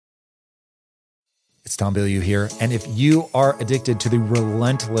It's Tom Bilyeu here. And if you are addicted to the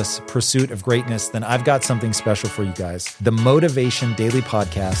relentless pursuit of greatness, then I've got something special for you guys. The Motivation Daily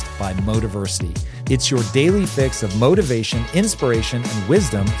Podcast by Motiversity. It's your daily fix of motivation, inspiration, and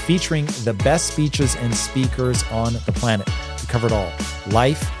wisdom featuring the best speeches and speakers on the planet. We cover it all.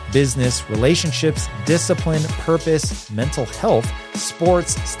 Life, business, relationships, discipline, purpose, mental health,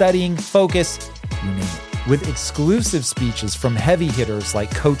 sports, studying, focus, you name it. With exclusive speeches from heavy hitters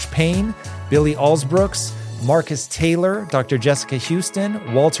like Coach Payne, Billy Alsbrooks, Marcus Taylor, Dr. Jessica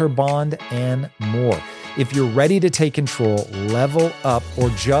Houston, Walter Bond, and more. If you're ready to take control, level up, or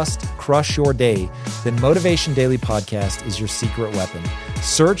just crush your day, then Motivation Daily Podcast is your secret weapon.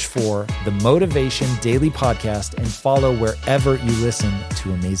 Search for the Motivation Daily Podcast and follow wherever you listen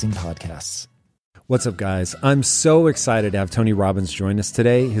to amazing podcasts. What's up, guys? I'm so excited to have Tony Robbins join us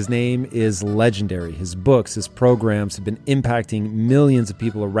today. His name is legendary. His books, his programs have been impacting millions of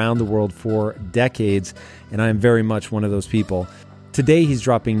people around the world for decades, and I am very much one of those people. Today, he's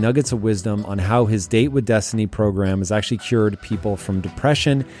dropping nuggets of wisdom on how his Date with Destiny program has actually cured people from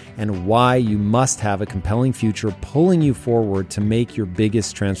depression and why you must have a compelling future pulling you forward to make your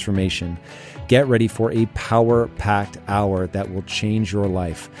biggest transformation. Get ready for a power-packed hour that will change your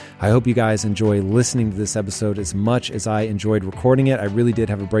life. I hope you guys enjoy listening to this episode as much as I enjoyed recording it. I really did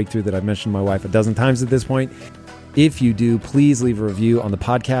have a breakthrough that I've mentioned to my wife a dozen times at this point. If you do, please leave a review on the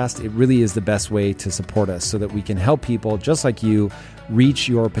podcast. It really is the best way to support us so that we can help people just like you reach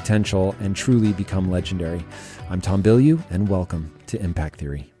your potential and truly become legendary. I'm Tom Bilyeu, and welcome to Impact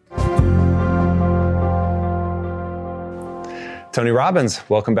Theory. Tony Robbins,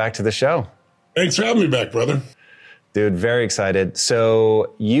 welcome back to the show. Thanks for having me back, brother. Dude, very excited.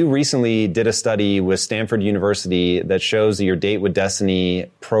 So you recently did a study with Stanford University that shows that your Date with Destiny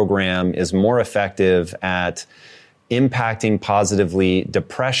program is more effective at impacting positively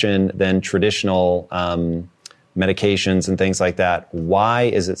depression than traditional medications and things like that. Why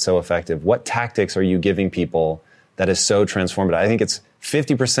is it so effective? What tactics are you giving people that is so transformative? I think it's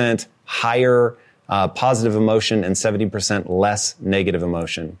 50% higher positive emotion and 70% less negative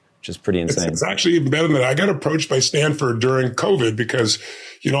emotion, which is pretty insane. It's actually even better than that. I got approached by Stanford during COVID because,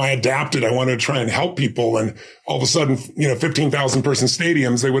 I adapted. I wanted to try and help people. And all of a sudden, 15,000 person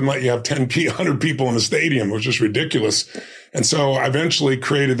stadiums, they wouldn't let you have 100 people in a stadium. It was just ridiculous. And so I eventually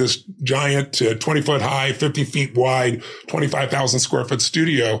created this giant 20 foot high, 50 feet wide, 25,000 square foot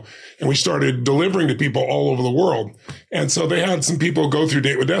studio. And we started delivering to people all over the world. And so they had some people go through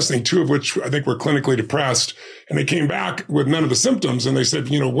Date with Destiny, 2 of which I think were clinically depressed. And they came back with none of the symptoms. And they said,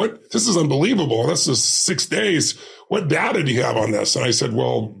 what? This is unbelievable. This is 6 days. What data do you have on this? And I said,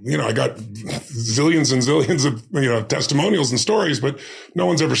 well, I got zillions and zillions of, testimonials and stories, but no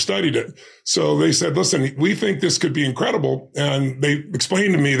one's ever studied it. So they said, listen, we think this could be incredible. And they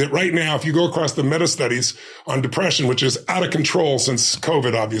explained to me that right now, if you go across the meta studies on depression, which is out of control since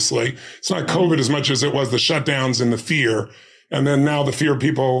COVID, obviously, it's not COVID as much as it was the shutdowns and the fear. And then now the fear of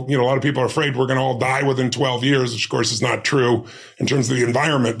people, a lot of people are afraid we're going to all die within 12 years, which of course is not true in terms of the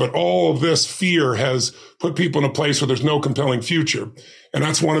environment. But all of this fear has put people in a place where there's no compelling future. And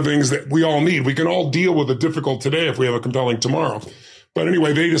that's one of the things that we all need. We can all deal with the difficult today if we have a compelling tomorrow. But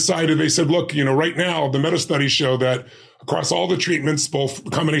anyway, they said, look, right now the meta studies show that across all the treatments, both a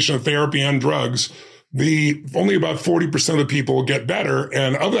combination of therapy and drugs, only about 40% of the people get better.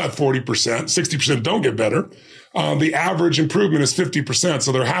 And of that 40%, 60% don't get better. The average improvement is 50%.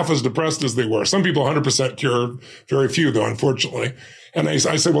 So they're half as depressed as they were. Some people 100% cure, very few though, unfortunately. And I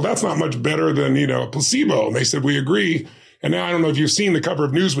said, well, that's not much better than, a placebo. And they said, we agree. And now I don't know if you've seen the cover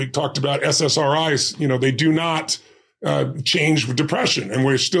of Newsweek talked about SSRIs. They do not change with depression. And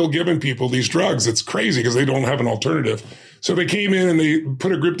we're still giving people these drugs. It's crazy because they don't have an alternative. So they came in and they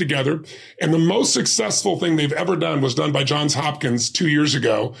put a group together. And the most successful thing they've ever done was done by Johns Hopkins 2 years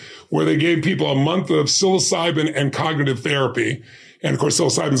ago, where they gave people a month of psilocybin and cognitive therapy. And of course,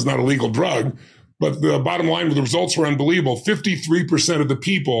 psilocybin is not a legal drug. But the bottom line, the results were unbelievable. 53% of the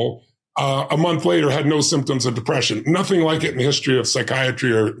people a month later had no symptoms of depression. Nothing like it in the history of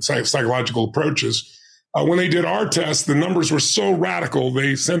psychiatry or psychological approaches. When they did our test, the numbers were so radical,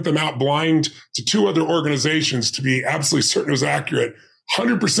 they sent them out blind to 2 other organizations to be absolutely certain it was accurate.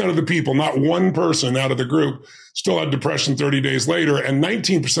 100% of the people, not one person out of the group, still had depression 30 days later, and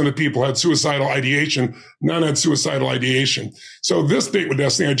 19% of people had suicidal ideation. None had suicidal ideation. So this Date with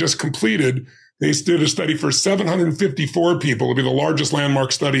Destiny I just completed, they did a study for 754 people. It'll be the largest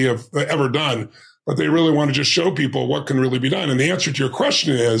landmark study I've ever done. But they really want to just show people what can really be done. And the answer to your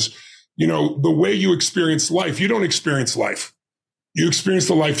question is, the way you experience life, you don't experience life. You experience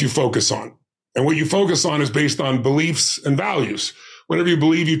the life you focus on. And what you focus on is based on beliefs and values. Whatever you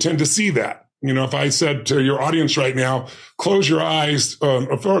believe, you tend to see that. If I said to your audience right now, close your eyes,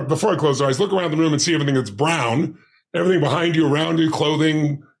 before I close their eyes, look around the room and see everything that's brown, everything behind you, around you,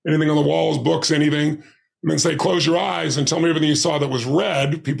 clothing, anything on the walls, books, anything. And then say, close your eyes and tell me everything you saw that was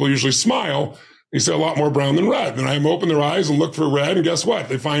red. People usually smile. They say a lot more brown than red. Then I have them open their eyes and look for red. And guess what?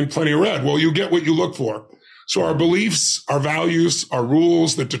 They find plenty of red. Well, you get what you look for. So our beliefs, our values, our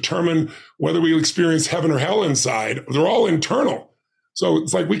rules that determine whether we experience heaven or hell inside, they're all internal. So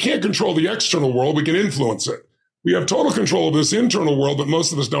it's like we can't control the external world. We can influence it. We have total control of this internal world, but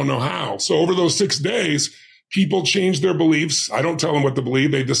most of us don't know how. So over those 6 days, people change their beliefs. I don't tell them what to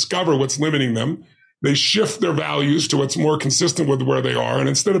believe. They discover what's limiting them. They shift their values to what's more consistent with where they are. And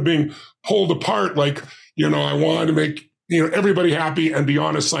instead of being pulled apart, like, I want to make, everybody happy and be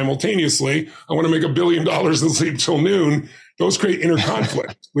honest simultaneously. I want to make $1 billion and sleep till noon. Those create inner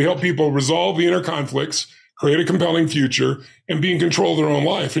conflict. We help people resolve the inner conflicts, create a compelling future, and be in control of their own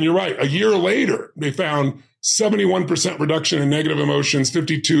life. And you're right. A year later, they found 71% reduction in negative emotions,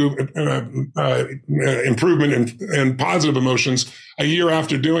 52 improvement in positive emotions a year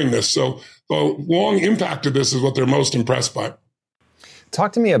after doing this. So the long impact of this is what they're most impressed by.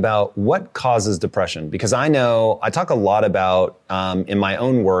 Talk to me about what causes depression, because I know I talk a lot about in my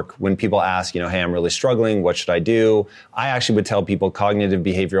own work when people ask, hey, I'm really struggling. What should I do? I actually would tell people cognitive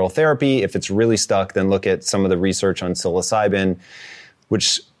behavioral therapy. If it's really stuck, then look at some of the research on psilocybin,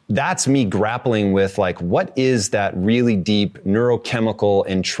 which that's me grappling with what is that really deep neurochemical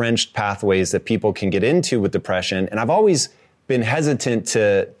entrenched pathways that people can get into with depression. And I've always been hesitant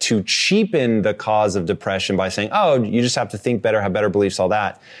to cheapen the cause of depression by saying, oh, you just have to think better, have better beliefs, all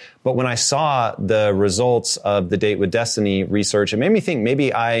that. But when I saw the results of the Date with Destiny research, it made me think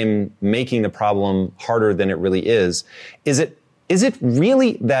maybe I'm making the problem harder than it really is. Is it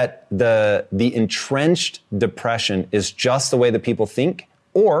really that the entrenched depression is just the way that people think?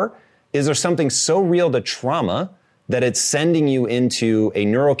 Or is there something so real to trauma that it's sending you into a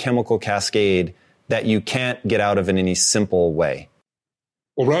neurochemical cascade that you can't get out of in any simple way?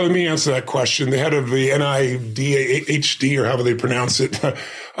 Well, rather than me answer that question, the head of the NIDHD, or however they pronounce it,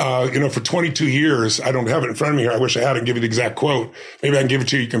 for 22 years, I don't have it in front of me here. I wish I had it and give you the exact quote. Maybe I can give it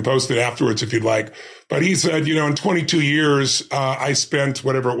to you. You can post it afterwards if you'd like. But he said, in 22 years, I spent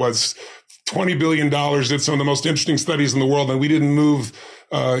whatever it was, $20 billion, did some of the most interesting studies in the world, and we didn't move,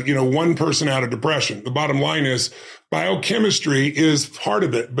 one person out of depression. The bottom line is biochemistry is part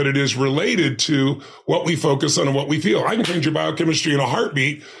of it, but it is related to what we focus on and what we feel. I can change your biochemistry in a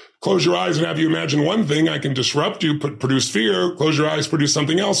heartbeat. Close your eyes and have you imagine one thing. I can disrupt you, produce fear. Close your eyes, produce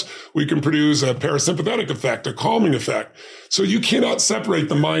something else. We can produce a parasympathetic effect, a calming effect. So you cannot separate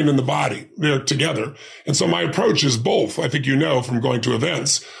the mind and the body. They're together. And so my approach is both. I think from going to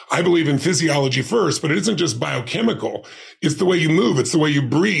events. I believe in physiology first, but it isn't just biochemical. It's the way you move. It's the way you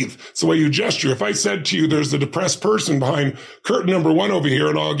breathe. It's the way you gesture. If I said to you, there's a depressed person behind curtain number 1 over here,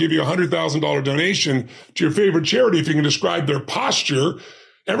 and I'll give you $100,000 donation to your favorite charity if you can describe their posture,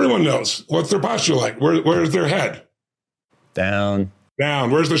 everyone knows. What's their posture like? Where's their head? Down.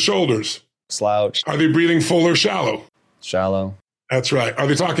 Where's the shoulders? Slouched. Are they breathing full or shallow? Shallow. That's right. Are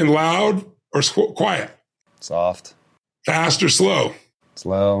they talking loud or quiet? Soft. Fast or slow?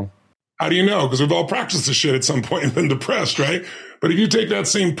 Slow. How do you know? Because we've all practiced this shit at some point and been depressed, right? But if you take that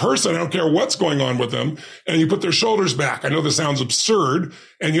same person, I don't care what's going on with them, and you put their shoulders back, I know this sounds absurd,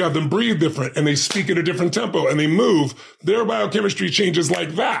 and you have them breathe different, and they speak at a different tempo, and they move, their biochemistry changes like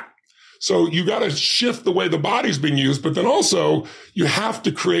that. So you got to shift the way the body's being used, but then also you have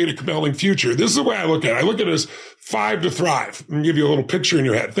to create a compelling future. This is the way I look at it. I look at it as 5 to thrive. I'm going to give you a little picture in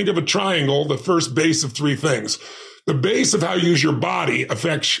your head. Think of a triangle, the first base of 3 things. The base of how you use your body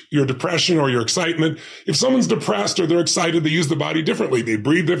affects your depression or your excitement. If someone's depressed or they're excited, they use the body differently. They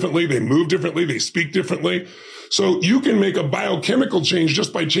breathe differently. They move differently. They speak differently. So you can make a biochemical change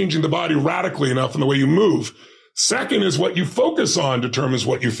just by changing the body radically enough in the way you move. Second is what you focus on determines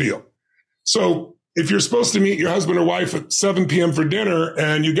what you feel. So if you're supposed to meet your husband or wife at 7 p.m. for dinner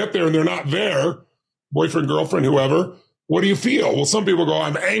and you get there and they're not there, boyfriend, girlfriend, whoever, what do you feel? Well, some people go,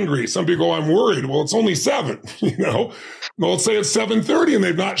 I'm angry. Some people go, I'm worried. Well, it's only 7, Well, let's say it's 7:30 and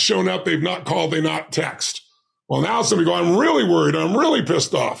they've not shown up. They've not called. They've not texted. Well, now somebody go, I'm really worried. I'm really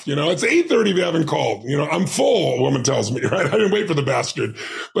pissed off. It's 8:30. They haven't called. I'm full. A woman tells me, right? I didn't wait for the bastard.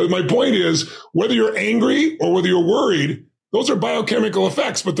 But my point is, whether you're angry or whether you're worried, those are biochemical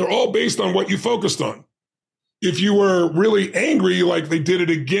effects, but they're all based on what you focused on. If you were really angry, like they did it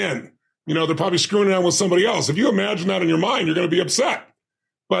again, they're probably screwing around with somebody else. If you imagine that in your mind, you're going to be upset.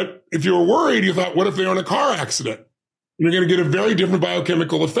 But if you were worried, you thought, what if they're in a car accident? You're going to get a very different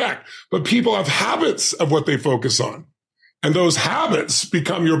biochemical effect. But people have habits of what they focus on. And those habits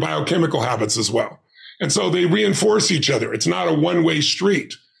become your biochemical habits as well. And so they reinforce each other. It's not a one-way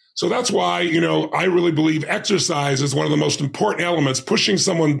street. So that's why, I really believe exercise is one of the most important elements, pushing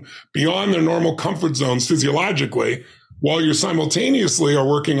someone beyond their normal comfort zones physiologically, while you simultaneously are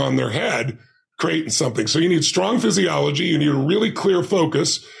working on their head, creating something. So you need strong physiology. You need a really clear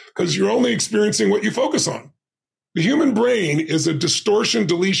focus, because you're only experiencing what you focus on. The human brain is a distortion,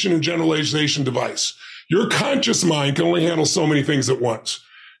 deletion, and generalization device. Your conscious mind can only handle so many things at once.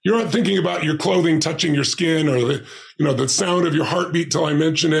 You're not thinking about your clothing touching your skin, or the sound of your heartbeat till I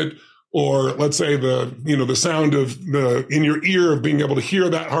mention it, or let's say the sound of in your ear of being able to hear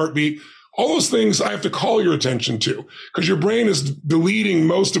that heartbeat. All those things I have to call your attention to, because your brain is deleting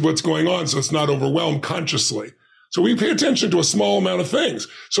most of what's going on, so it's not overwhelmed consciously. So we pay attention to a small amount of things.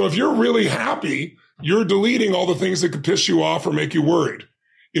 So if you're really happy, you're deleting all the things that could piss you off or make you worried.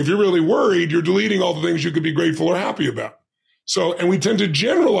 If you're really worried, you're deleting all the things you could be grateful or happy about. So, and we tend to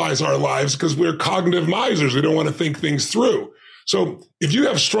generalize our lives because we're cognitive misers. We don't want to think things through. So if you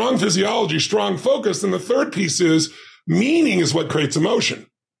have strong physiology, strong focus, then the third piece is meaning is what creates emotion.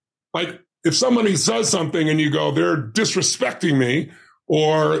 Like if somebody says something and you go, they're disrespecting me,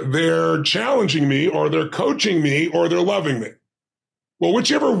 or they're challenging me, or they're coaching me, or they're loving me. Well,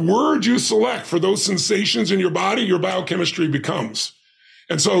 whichever word you select for those sensations in your body, your biochemistry becomes.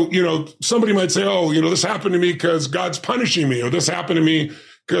 And so, somebody might say, oh, this happened to me because God's punishing me, or this happened to me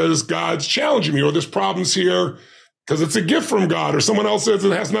because God's challenging me, or this problem's here because it's a gift from God, or someone else says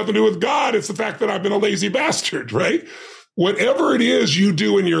it has nothing to do with God. It's the fact that I've been a lazy bastard, right? Whatever it is you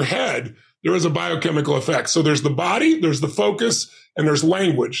do in your head, there is a biochemical effect. So there's the body, there's the focus, and there's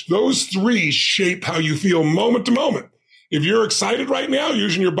language. Those three shape how you feel moment to moment. If you're excited right now,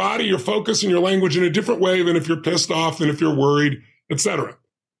 using your body, your focus, and your language in a different way than if you're pissed off, than if you're worried, etc.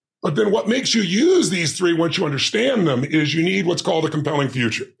 But then what makes you use these three, once you understand them, is you need what's called a compelling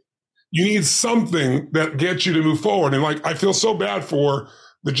future. You need something that gets you to move forward. And I feel so bad for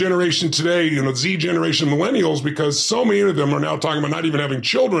the generation today, Z generation millennials, because so many of them are now talking about not even having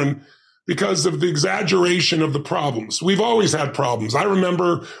children because of the exaggeration of the problems. We've always had problems. I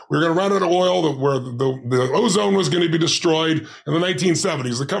remember we were going to run out of oil, where the ozone was going to be destroyed in the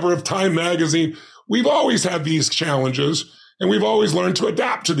 1970s, the cover of Time magazine. We've always had these challenges, and we've always learned to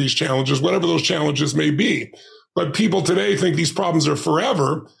adapt to these challenges, whatever those challenges may be. But people today think these problems are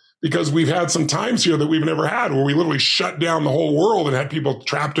forever, because we've had some times here that we've never had, where we literally shut down the whole world and had people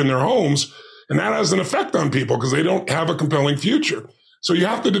trapped in their homes. And that has an effect on people because they don't have a compelling future. So you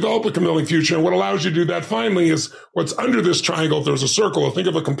have to develop a compelling future. And what allows you to do that finally is what's under this triangle. If there's a circle, think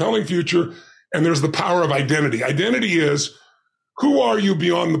of a compelling future, and there's the power of identity. Identity is, who are you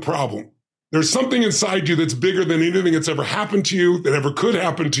beyond the problem? There's something inside you that's bigger than anything that's ever happened to you, that ever could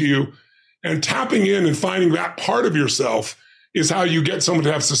happen to you. And tapping in and finding that part of yourself is how you get someone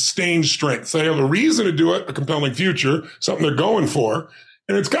to have sustained strength. They have a reason to do it, a compelling future, something they're going for.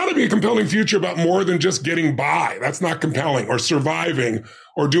 And it's got to be a compelling future about more than just getting by. That's not compelling, or surviving,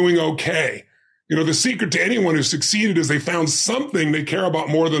 or doing okay. The secret to anyone who succeeded is they found something they care about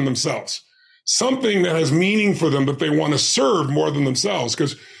more than themselves, something that has meaning for them that they want to serve more than themselves.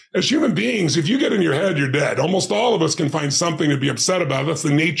 Because as human beings, if you get in your head, you're dead. Almost all of us can find something to be upset about. That's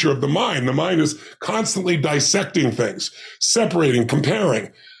the nature of the mind. The mind is constantly dissecting things, separating,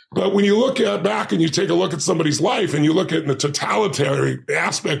 comparing. But when you look back and you take a look at somebody's life, and you look at the totalitarian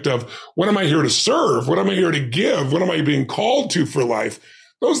aspect of, what am I here to serve? What am I here to give? What am I being called to for life?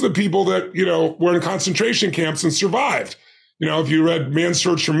 Those are the people that, were in concentration camps and survived. If you read Man's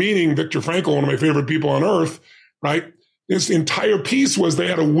Search for Meaning, Viktor Frankl, one of my favorite people on earth, right? His entire piece was they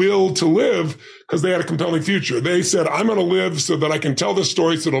had a will to live because they had a compelling future. They said, I'm going to live so that I can tell this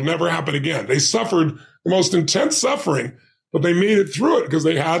story so it'll never happen again. They suffered the most intense suffering, but they made it through it because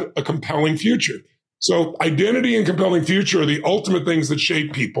they had a compelling future. So identity and compelling future are the ultimate things that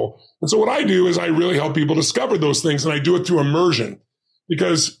shape people. And so what I do is I really help people discover those things, and I do it through immersion,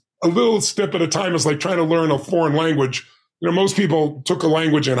 because a little step at a time is like trying to learn a foreign language. Most people took a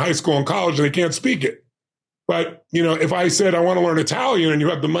language in high school and college and they can't speak it. But, if I said, I want to learn Italian, and you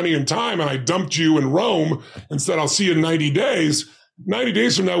have the money and time, and I dumped you in Rome and said, I'll see you in 90 days, 90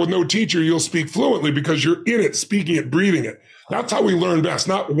 days from now with no teacher, you'll speak fluently because you're in it, speaking it, breathing it. That's how we learn best,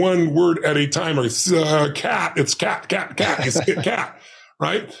 not one word at a time. Or cat, it's cat, it's cat,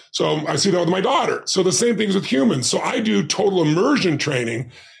 right? So I see that with my daughter. So the same things with humans. So I do total immersion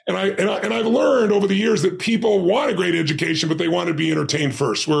training. And I've learned over the years that people want a great education, but they want to be entertained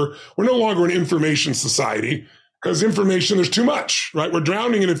first. We're no longer an information society, because information, there's too much, right? We're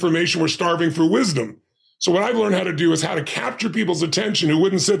drowning in information. We're starving for wisdom. So what I've learned how to do is how to capture people's attention who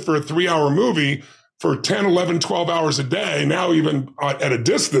wouldn't sit for a 3-hour movie for 10, 11, 12 hours a day, now even at a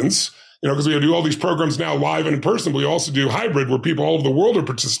distance, because we do all these programs now live and in person, but we also do hybrid where people all over the world are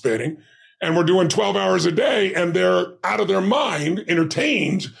participating. And we're doing 12 hours a day and they're out of their mind,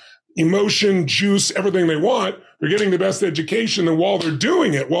 entertained, emotion, juice, everything they want. They're getting the best education. And while they're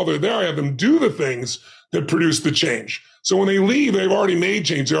doing it, while they're there, I have them do the things that produce the change. So when they leave, they've already made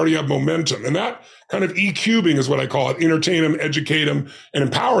change. They already have momentum. And that kind of E-cubing is what I call it. Entertain them, educate them, and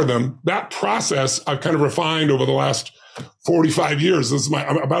empower them. That process I've kind of refined over the last 45 years.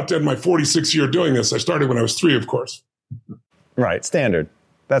 I'm about to end my 46th year doing this. I started when I was 3, of course. Right. Standard.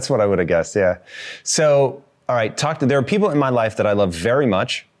 That's what I would have guessed. Yeah. So, all right. There are people in my life that I love very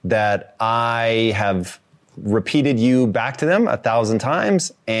much that I have repeated you back to them 1,000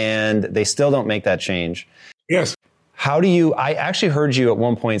 times and they still don't make that change. Yes. I actually heard you at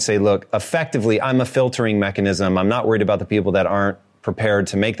one point say, look, effectively, I'm a filtering mechanism. I'm not worried about the people that aren't prepared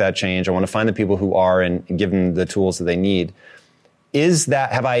to make that change. I want to find the people who are and give them the tools that they need.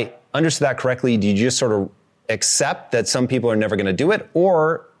 Have I understood that correctly? Do you just sort of accept that some people are never going to do it?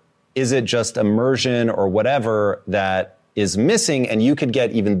 Or is it just immersion or whatever that is missing and you could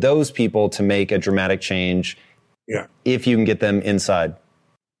get even those people to make a dramatic change if you can get them inside?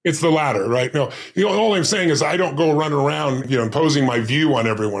 It's the latter, right? No, all I'm saying is I don't go running around, imposing my view on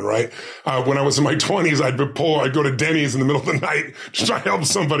everyone, right? When I was in my 20s, I'd go to Denny's in the middle of the night to try to help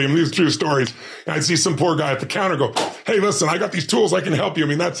somebody. And these true stories. And I'd see some poor guy at the counter go, hey, listen, I got these tools. I can help you. I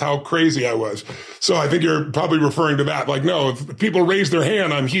mean, that's how crazy I was. So I think you're probably referring to that. Like, no, if people raise their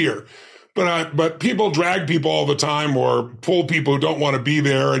hand, I'm here. But people drag people all the time or pull people who don't want to be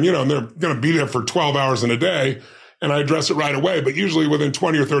there. And, and they're going to be there for 12 hours in a day. And I address it right away. But usually within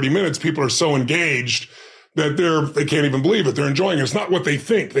 20 or 30 minutes, people are so engaged that they can't even believe it. They're enjoying it. It's not what they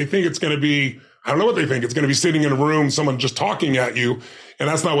think. They think it's going to be, I don't know what they think. It's going to be sitting in a room, someone just talking at you. And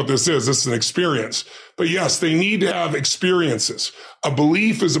that's not what this is. This is an experience. But yes, they need to have experiences. A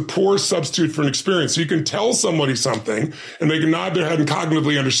belief is a poor substitute for an experience. So you can tell somebody something and they can nod their head and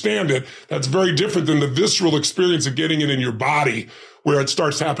cognitively understand it. That's very different than the visceral experience of getting it in your body, where it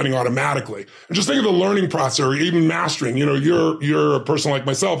starts happening automatically. And just think of the learning process or even mastering. You're a person like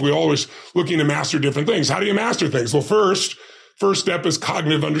myself. We're always looking to master different things. How do you master things? Well, first step is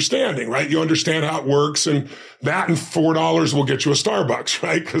cognitive understanding, right? You understand how it works, and that and $4 will get you a Starbucks,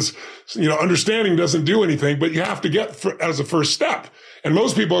 right? Because, understanding doesn't do anything, but you have to get as a first step. And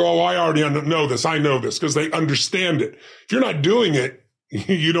most people go, I already know this. I know this, because they understand it. If you're not doing it,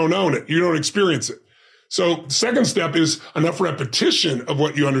 you don't own it. You don't experience it. So second step is enough repetition of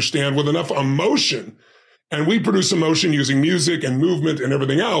what you understand with enough emotion. And we produce emotion using music and movement and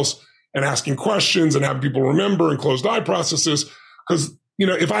everything else, and asking questions and having people remember and closed eye processes. Because,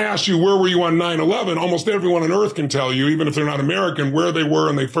 if I asked you, where were you on 9/11, almost everyone on earth can tell you, even if they're not American, where they were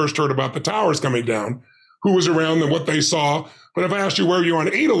when they first heard about the towers coming down, who was around and what they saw. But if I asked you, where were you on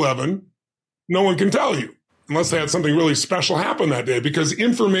 8/11, no one can tell you, unless they had something really special happen that day, because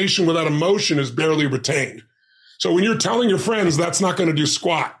information without emotion is barely retained. So when you're telling your friends, that's not going to do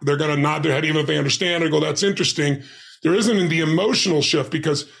squat. They're going to nod their head, even if they understand and go, that's interesting. There isn't the emotional shift,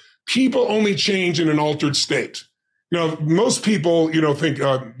 because people only change in an altered state. Most people, think,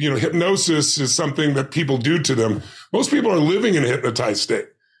 hypnosis is something that people do to them. Most people are living in a hypnotized state.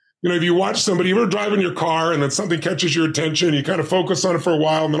 If you watch somebody, you're driving your car and then something catches your attention, you kind of focus on it for a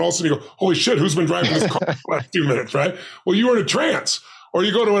while, and then all of a sudden you go, holy shit, who's been driving this car for the last 2 minutes, right? Well, you were in a trance. Or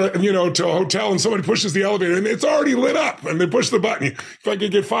you go to a hotel and somebody pushes the elevator and it's already lit up and they push the button. If I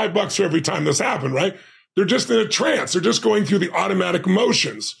could get $5 for every time this happened, right? They're just in a trance. They're just going through the automatic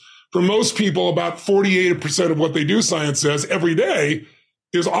motions. For most people, about 48% of what they do, science says, every day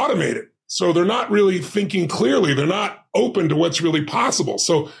is automated. So they're not really thinking clearly. They're not open to what's really possible.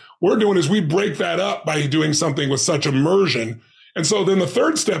 So what we're doing is we break that up by doing something with such immersion. And so then the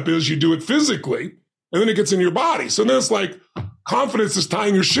third step is you do it physically, and then it gets in your body. So then it's like confidence is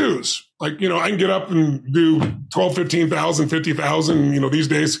tying your shoes. Like, I can get up and do 12, 15,000, 50,000. These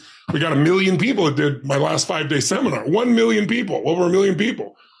days we got 1 million people that did my last 5-day seminar. 1 million people, over 1 million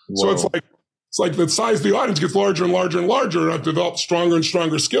people. Whoa. So it's like the size of the audience gets larger and larger and larger, and I've developed stronger and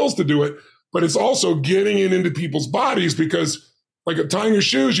stronger skills to do it. But it's also getting it into people's bodies, because like tying your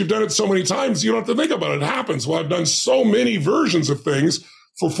shoes, you've done it so many times, you don't have to think about it. It happens. Well, I've done so many versions of things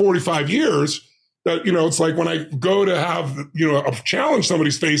for 45 years that, it's like when I go to have, a challenge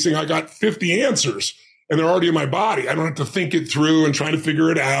somebody's facing, I got 50 answers and they're already in my body. I don't have to think it through and try to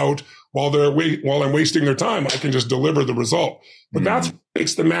figure it out while I'm wasting their time. I can just deliver the result. But that's what it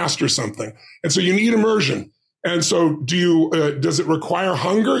takes to master something. And so you need immersion. And so does it require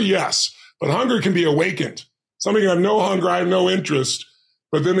hunger? Yes. But hunger can be awakened. Somebody can have no hunger, I have no interest.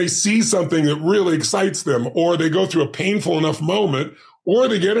 but then they see something that really excites them, or they go through a painful enough moment, or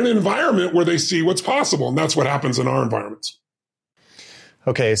they get an environment where they see what's possible. And that's what happens in our environments.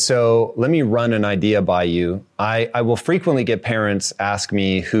 Okay, so let me run an idea by you. I will frequently get parents ask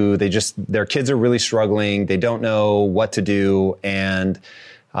me who their kids are really struggling. They don't know what to do. And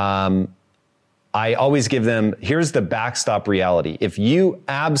I always give them, here's the backstop reality. If you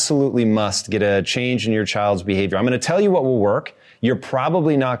absolutely must get a change in your child's behavior, I'm going to tell you what will work. You're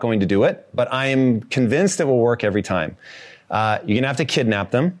probably not going to do it, but I am convinced it will work every time. You're going to have to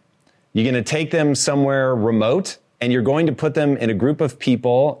kidnap them. You're going to take them somewhere remote, and you're going to put them in a group of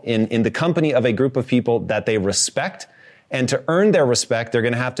people, in the company of a group of people that they respect. And to earn their respect, they're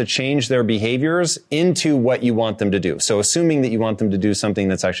going to have to change their behaviors into what you want them to do. So assuming that you want them to do something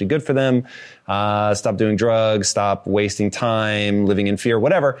that's actually good for them, stop doing drugs, stop wasting time, living in fear,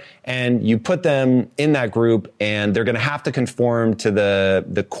 whatever. And you put them in that group, and they're going to have to conform to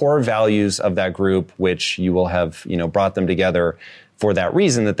the core values of that group, which you will have, brought them together for that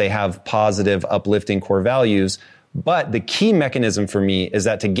reason, that they have positive, uplifting core values. But the key mechanism for me is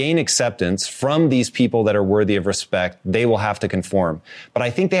that to gain acceptance from these people that are worthy of respect, they will have to conform. But I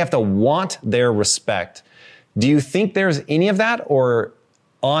think they have to want their respect. Do you think there's any of that, or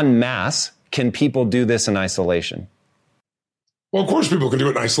en masse, can people do this in isolation? Well, of course, people can do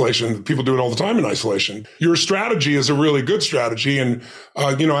it in isolation. People do it all the time in isolation. Your strategy is a really good strategy. And,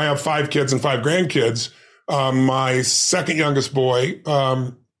 I have 5 kids and 5 grandkids. My second youngest boy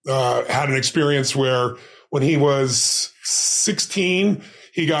had an experience where when he was 16,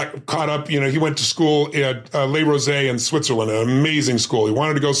 he got caught up. He went to school at Les Rosés in Switzerland, an amazing school. He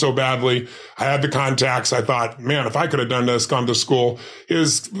wanted to go so badly. I had the contacts. I thought, man, if I could have done this, gone to school.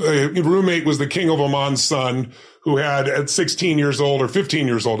 His roommate was the King of Oman's son, who had, at 16 years old, or 15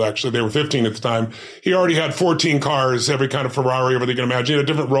 years old, actually, they were 15 at the time, he already had 14 cars, every kind of Ferrari, everything you can imagine. He had a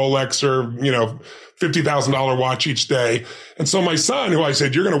different Rolex or, $50,000 watch each day. And so my son, who I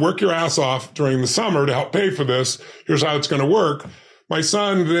said, you're going to work your ass off during the summer to help pay for this. Here's how it's going to work. My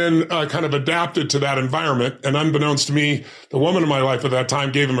son then kind of adapted to that environment. And unbeknownst to me, the woman in my life at that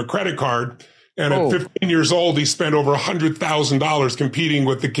time gave him a credit card. And at 15 years old, he spent over $100,000 competing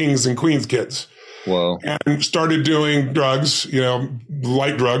with the kings and queens kids. Whoa. And started doing drugs,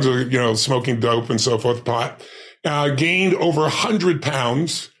 light drugs, smoking dope and so forth, pot. Gained over 100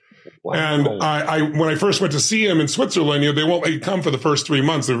 pounds. Wow. And when I first went to see him in Switzerland, they won't let you come for the first 3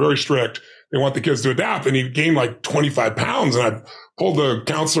 months. They're very strict. They want the kids to adapt. And he gained like 25 pounds. And I pulled the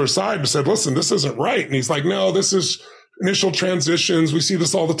counselor aside and said, listen, this isn't right. And he's like, no, this is initial transitions. We see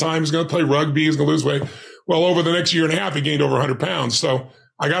this all the time. He's going to play rugby. He's going to lose weight. Well, over the next year and a half, he gained over 100 pounds. So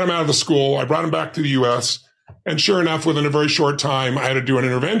I got him out of the school. I brought him back to the U.S. And sure enough, within a very short time, I had to do an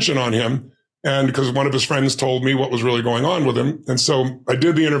intervention on him. And because one of his friends told me what was really going on with him. And so I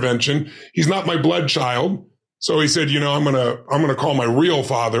did the intervention. He's not my blood child. So he said, I'm going to call my real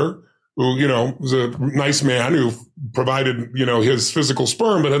father, who, was a nice man who provided, his physical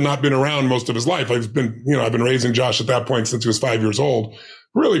sperm, but had not been around most of his life. I've been raising Josh at that point since he was 5 years old.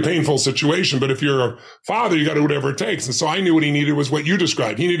 Really painful situation. But if you're a father, you got to do whatever it takes. And so I knew what he needed was what you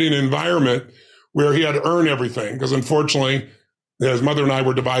described. He needed an environment where he had to earn everything, because unfortunately his mother and I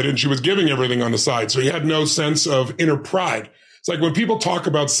were divided, and she was giving everything on the side. So he had no sense of inner pride. It's like when people talk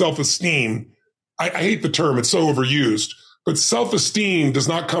about self-esteem, I hate the term. It's so overused, but self-esteem does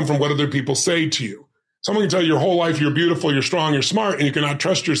not come from what other people say to you. Someone can tell you your whole life you're beautiful, you're strong, you're smart, and you cannot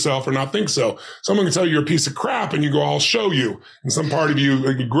trust yourself or not think so. Someone can tell you you're a piece of crap, and you go, I'll show you. And some part of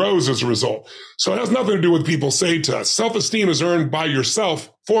you grows as a result. So it has nothing to do with what people say to us. Self-esteem is earned by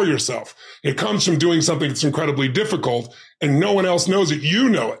yourself, for yourself. It comes from doing something that's incredibly difficult, and no one else knows it. You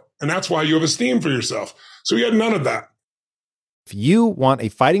know it. And that's why you have esteem for yourself. So he had none of that. If you want a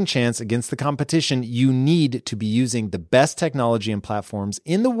fighting chance against the competition, you need to be using the best technology and platforms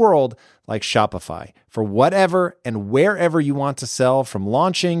in the world like Shopify. For whatever and wherever you want to sell, from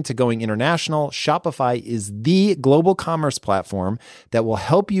launching to going international, Shopify is the global commerce platform that will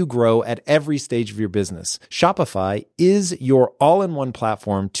help you grow at every stage of your business. Shopify is your all-in-one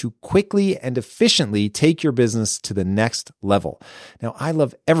platform to quickly and efficiently take your business to the next level. Now, I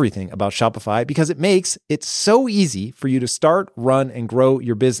love everything about Shopify because it makes it so easy for you to start, run, and grow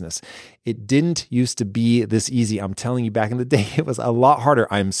your business. It didn't used to be this easy. I'm telling you, back in the day, it was a lot harder.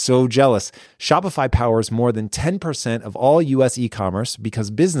 I'm so jealous. Shopify powers more than 10% of all U.S. e-commerce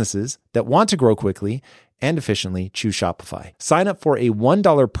because businesses that want to grow quickly and efficiently, choose Shopify. Sign up for a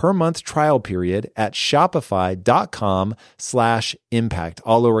 $1 per month trial period at shopify.com/impact,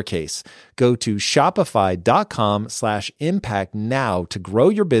 all lowercase. Go to shopify.com/impact now to grow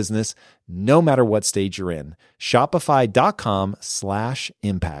your business no matter what stage you're in.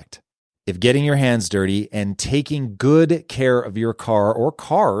 Shopify.com/impact. If getting your hands dirty and taking good care of your car or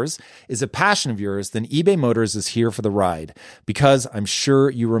cars is a passion of yours, then eBay Motors is here for the ride. Because I'm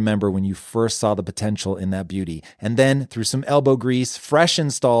sure you remember when you first saw the potential in that beauty. And then through some elbow grease, fresh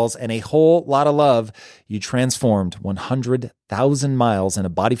installs, and a whole lot of love, you transformed 100,000 miles and a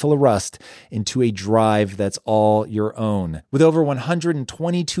body full of rust into a drive that's all your own. With over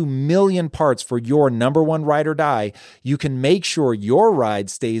 122 million parts for your number one ride or die, you can make sure your ride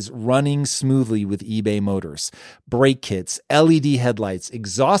stays running smoothly with eBay Motors. Brake kits, LED headlights,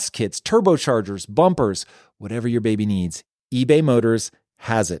 exhaust kits, turbochargers, bumpers, whatever your baby needs, eBay Motors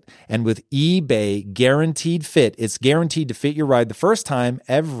has it. And with eBay Guaranteed Fit, it's guaranteed to fit your ride the first time,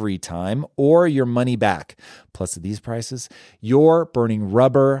 every time, or your money back. Plus, at these prices, you're burning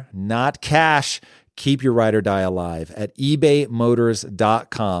rubber, not cash. Keep your ride or die alive at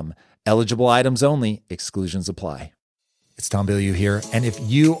ebaymotors.com. Eligible items only. Exclusions apply. It's Tom Bilyeu here. And if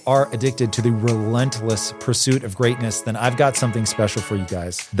you are addicted to the relentless pursuit of greatness, then I've got something special for you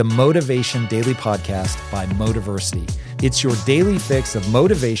guys. The Motivation Daily Podcast by Motiversity. It's your daily fix of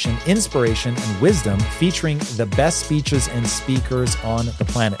motivation, inspiration, and wisdom featuring the best speeches and speakers on the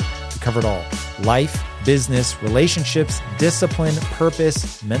planet. We cover it all. Life, business, relationships, discipline,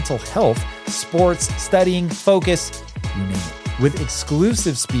 purpose, mental health, sports, studying, focus, you name it. With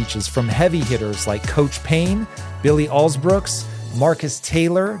exclusive speeches from heavy hitters like Coach Payne, Billy Alsbrooks, Marcus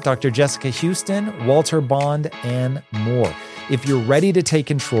Taylor, Dr. Jessica Houston, Walter Bond, and more. If you're ready to take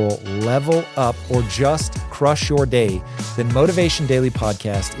control, level up, or just crush your day, then Motivation Daily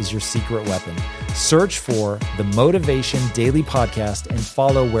Podcast is your secret weapon. Search for the Motivation Daily Podcast and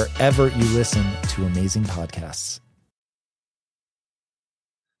follow wherever you listen to amazing podcasts.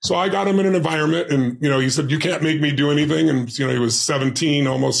 So I got him in an environment and, he said, you can't make me do anything. And, he was 17,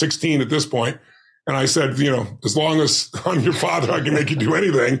 almost 16 at this point. And I said, as long as I'm your father, I can make you do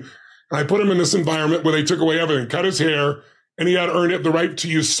anything. And I put him in this environment where they took away everything, cut his hair, and he had to earn the right to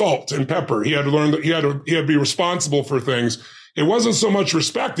use salt and pepper. He had to learn that he had to be responsible for things. It wasn't so much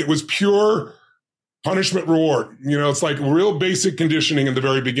respect. It was pure punishment reward. It's like real basic conditioning in the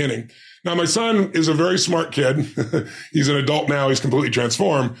very beginning. Now, my son is a very smart kid. He's an adult now. He's completely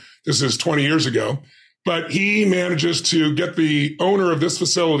transformed. This is 20 years ago. But he manages to get the owner of this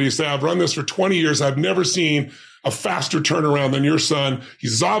facility to say, I've run this for 20 years. I've never seen a faster turnaround than your son.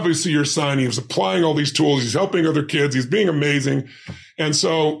 He's obviously your son. He was applying all these tools. He's helping other kids. He's being amazing. And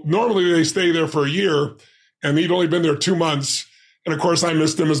so normally they stay there for a year, and he'd only been there 2 months. And of course, I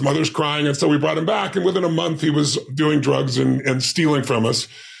missed him. His mother's crying. And so we brought him back. And within a month, he was doing drugs and stealing from us.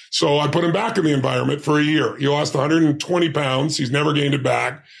 So I put him back in the environment for a year. He lost 120 pounds. He's never gained it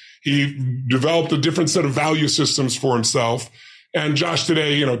back. He developed a different set of value systems for himself. And Josh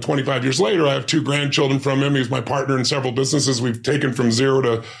today, 25 years later, I have 2 grandchildren from him. He's my partner in several businesses we've taken from 0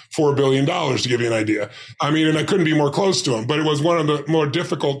 to $4 billion, to give you an idea. And I couldn't be more close to him, but it was one of the more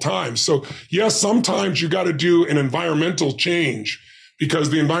difficult times. So yes, sometimes you got to do an environmental change,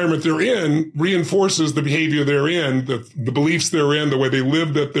 because the environment they're in reinforces the behavior they're in, the beliefs they're in, the way they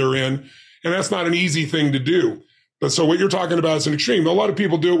live that they're in. And that's not an easy thing to do. But so what you're talking about is an extreme. A lot of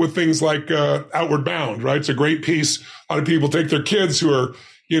people do it with things like Outward Bound, right? It's a great piece. A lot of people take their kids who are,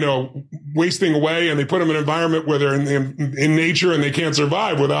 wasting away, and they put them in an environment where they're in nature and they can't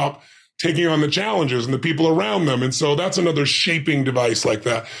survive without taking on the challenges and the people around them. And so that's another shaping device like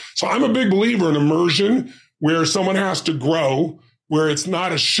that. So I'm a big believer in immersion, where someone has to grow, where it's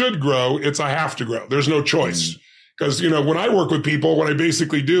not a should grow, it's a have to grow. There's no choice. Because, when I work with people, what I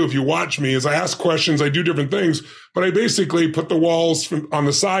basically do, if you watch me, is I ask questions, I do different things, but I basically put the walls on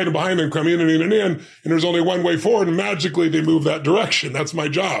the side and behind them, come in, and there's only one way forward, and magically they move that direction. That's my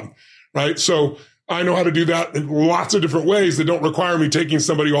job, right? So I know how to do that in lots of different ways that don't require me taking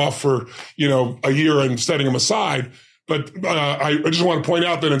somebody off for, a year and setting them aside. But I just want to point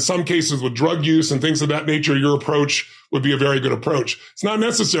out that in some cases with drug use and things of that nature, your approach would be a very good approach. It's not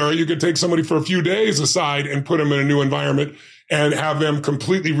necessary. You could take somebody for a few days aside and put them in a new environment and have them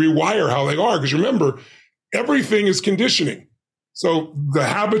completely rewire how they are. Because remember, everything is conditioning. So the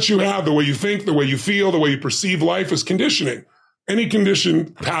habits you have, the way you think, the way you feel, the way you perceive life is conditioning. Any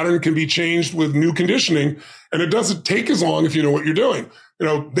condition pattern can be changed with new conditioning, and it doesn't take as long if you know what you're doing.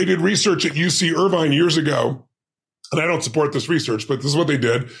 They did research at UC Irvine years ago. And I don't support this research, but this is what they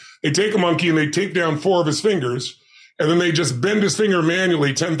did. They take a monkey and they tape down 4 of his fingers, and then they just bend his finger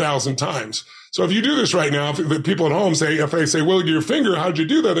manually 10,000 times. So if you do this right now, if the people at home say, if they say, well, your finger, how'd you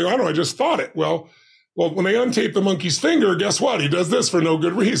do that? They go, I don't know, I just thought it. Well, when they untape the monkey's finger, guess what? He does this for no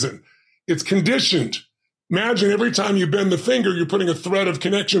good reason. It's conditioned. Imagine every time you bend the finger, you're putting a thread of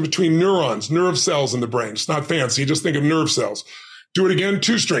connection between neurons, nerve cells in the brain. It's not fancy. Just think of nerve cells. Do it again,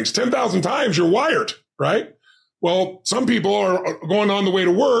 2 strings, 10,000 times, you're wired, right? Well, some people are going on the way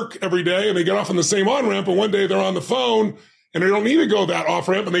to work every day and they get off on the same on-ramp, and one day they're on the phone and they don't need to go that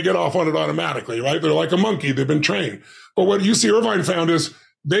off-ramp and they get off on it automatically, right? They're like a monkey. They've been trained. But what UC Irvine found is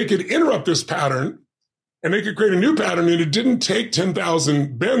they could interrupt this pattern and they could create a new pattern, and it didn't take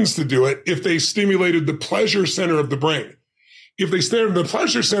 10,000 bends to do it if they stimulated the pleasure center of the brain. If they stimulated the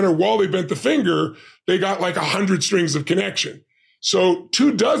pleasure center while they bent the finger, they got like 100 strings of connection. So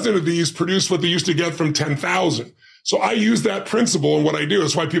 24 of these produce what they used to get from 10,000. So I use that principle in what I do.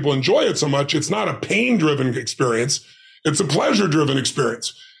 That's why people enjoy it so much. It's not a pain-driven experience. It's a pleasure-driven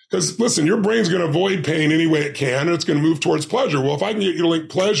experience. Because listen, your brain's going to avoid pain any way it can, and it's going to move towards pleasure. Well, if I can get you to link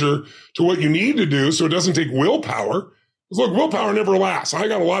pleasure to what you need to do so it doesn't take willpower, because look, willpower never lasts. I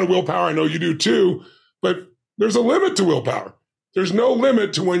got a lot of willpower. I know you do too, but there's a limit to willpower. There's no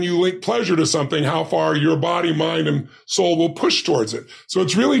limit to when you link pleasure to something, how far your body, mind, and soul will push towards it. So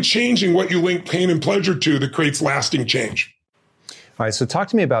it's really changing what you link pain and pleasure to that creates lasting change. All right, so talk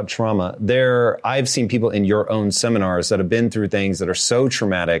to me about trauma. I've seen people in your own seminars that have been through things that are so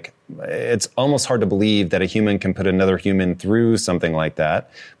traumatic. It's almost hard to believe that a human can put another human through something like that,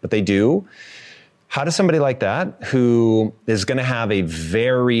 but they do. How does somebody like that, who is going to have a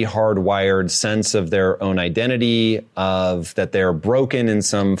very hardwired sense of their own identity, of that they're broken in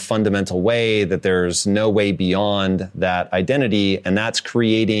some fundamental way, that there's no way beyond that identity, and that's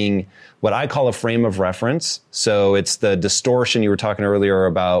creating what I call a frame of reference. So it's the distortion you were talking earlier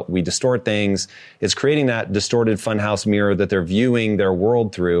about, we distort things. It's creating that distorted funhouse mirror that they're viewing their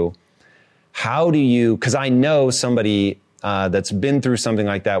world through. How do you, because I know somebody that's been through something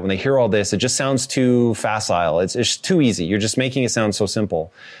like that, when they hear all this, it just sounds too facile. It's too easy. You're just making it sound so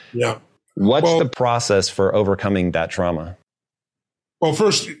simple. Yeah. What's the process for overcoming that trauma? Well,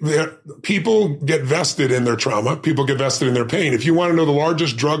 first, people get vested in their trauma. People get vested in their pain. If you want to know the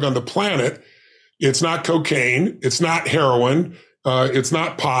largest drug on the planet, it's not cocaine. It's not heroin. It's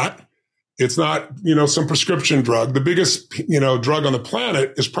not pot. It's not, some prescription drug. The biggest, drug on the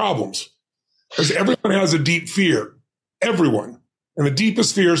planet is problems. Because everyone has a deep fear. Everyone. And the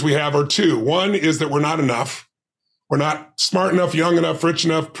deepest fears we have are 2. One is that we're not enough. We're not smart enough, young enough, rich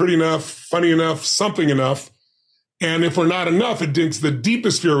enough, pretty enough, funny enough, something enough. And if we're not enough, it digs the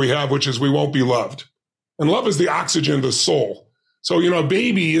deepest fear we have, which is we won't be loved. And love is the oxygen of the soul. So, a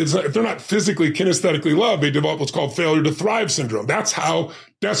baby is, if they're not physically, kinesthetically loved, they develop what's called failure to thrive syndrome. That's how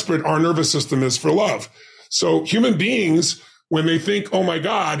desperate our nervous system is for love. So human beings, when they think, oh my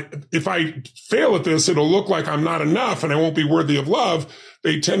God, if I fail at this, it'll look like I'm not enough and I won't be worthy of love,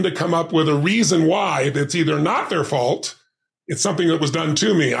 they tend to come up with a reason why that's either not their fault. It's something that was done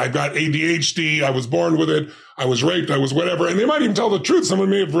to me. I've got ADHD. I was born with it. I was raped. I was whatever. And they might even tell the truth. Someone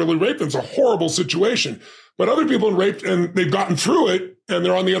may have really raped them. It's a horrible situation. But other people have raped and they've gotten through it and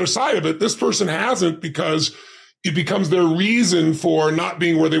they're on the other side of it. This person hasn't, because it becomes their reason for not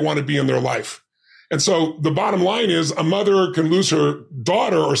being where they want to be in their life. And so the bottom line is, a mother can lose her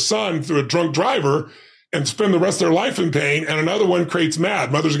daughter or son through a drunk driver and spend the rest of their life in pain. And another one creates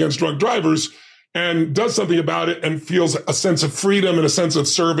MAD, Mothers Against Drunk Drivers, and does something about it and feels a sense of freedom and a sense of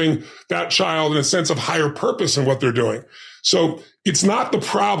serving that child and a sense of higher purpose in what they're doing. So it's not the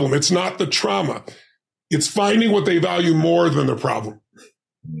problem. It's not the trauma. It's finding what they value more than the problem.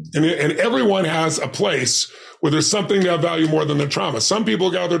 And everyone has a place where there's something they value more than their trauma. Some people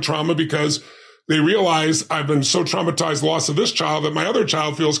got their trauma because they realize, I've been so traumatized, loss of this child, that my other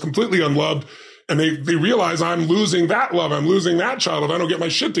child feels completely unloved. And they realize, I'm losing that love. I'm losing that child if I don't get my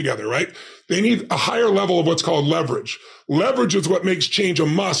shit together, right? They need a higher level of what's called leverage. Leverage is what makes change a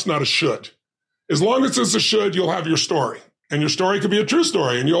must, not a should. As long as it's a should, you'll have your story. And your story could be a true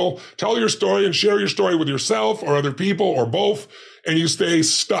story. And you'll tell your story and share your story with yourself or other people or both. And you stay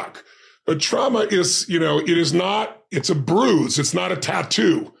stuck. But trauma is, it's a bruise. It's not a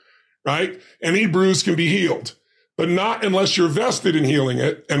tattoo, right? Any bruise can be healed. But not unless you're vested in healing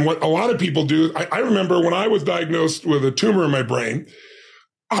it. And what a lot of people do, I remember when I was diagnosed with a tumor in my brain,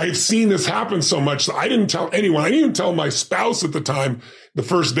 I've seen this happen so much that I didn't tell anyone. I didn't even tell my spouse at the time the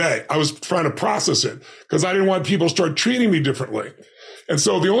first day. I was trying to process it because I didn't want people to start treating me differently. And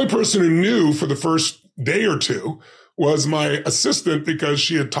so the only person who knew for the first day or 2 was my assistant, because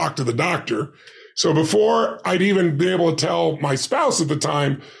she had talked to the doctor. So before I'd even been able to tell my spouse at the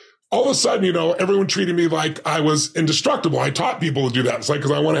time, all of a sudden, everyone treated me like I was indestructible. I taught people to do that. It's like,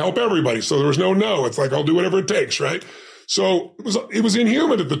 because I want to help everybody. So there was no. It's like, I'll do whatever it takes, right? So it was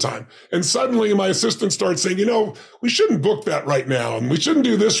inhuman at the time. And suddenly my assistant started saying, we shouldn't book that right now. And we shouldn't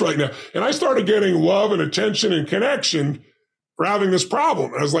do this right now. And I started getting love and attention and connection for having this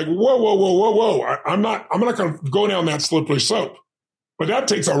problem. And I was like, whoa. I'm not going to go down that slippery slope. But that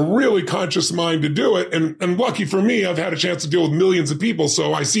takes a really conscious mind to do it. And lucky for me, I've had a chance to deal with millions of people.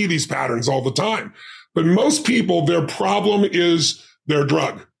 So I see these patterns all the time. But most people, their problem is their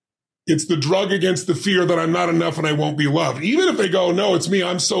drug. It's the drug against the fear that I'm not enough and I won't be loved. Even if they go, no, it's me,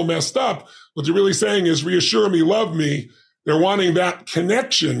 I'm so messed up. What they're really saying is reassure me, love me. They're wanting that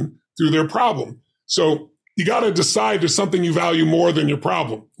connection through their problem. So you got to decide there's something you value more than your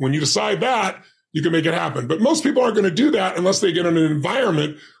problem. When you decide that, you can make it happen. But most people aren't going to do that unless they get in an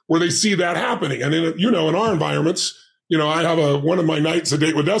environment where they see that happening. And in our environments, I have one of my nights, A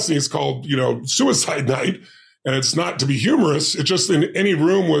Date with Destiny, is called, Suicide Night. And it's not to be humorous. It's just in any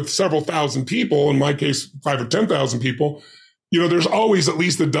room with several thousand people, in my case, 5,000 or 10,000 people, there's always at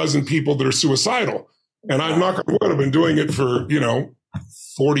least a dozen people that are suicidal. And I'm not going to wood, I've been doing it for,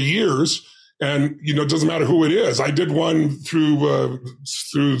 40 years. And, it doesn't matter who it is. I did one through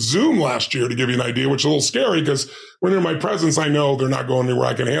Zoom last year, to give you an idea, which is a little scary because when they're in my presence, I know they're not going anywhere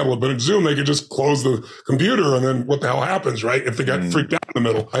I can handle it. But in Zoom, they could just close the computer and then what the hell happens, right? If they got freaked out in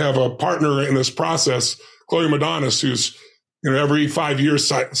the middle. I have a partner in this process, Chloe Madonis, who's, every 5 years,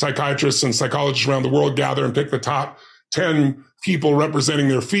 psychiatrists and psychologists around the world gather and pick the top 10 people representing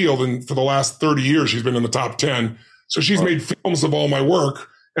their field. And for the last 30 years, she's been in the top 10. So she's made films of all my work.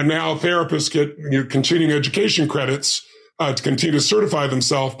 And now therapists get continuing education credits to continue to certify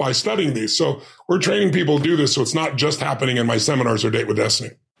themselves by studying these. So we're training people to do this. So it's not just happening in my seminars or Date with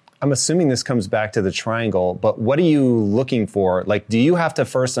Destiny. I'm assuming this comes back to the triangle, but what are you looking for? Like, do you have to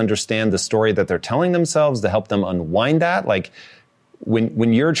first understand the story that they're telling themselves to help them unwind that? Like,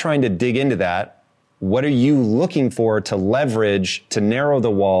 when you're trying to dig into that, what are you looking for to leverage, to narrow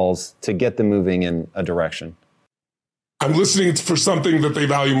the walls, to get them moving in a direction? I'm listening for something that they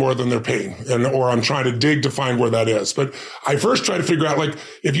value more than their pain, or I'm trying to dig to find where that is. But I first try to figure out, like,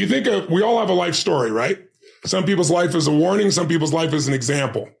 if you think of, we all have a life story, right? Some people's life is a warning. Some people's life is an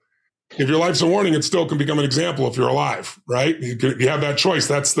example. If your life's a warning, it still can become an example if you're alive, right? You have that choice.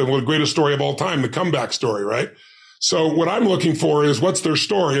 That's the greatest story of all time, the comeback story, right? So what I'm looking for is what's their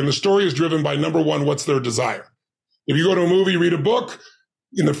story? And the story is driven by, number one, what's their desire? If you go to a movie, read a book,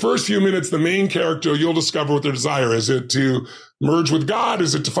 in the first few minutes, the main character, you'll discover what their desire is. Is it to merge with God?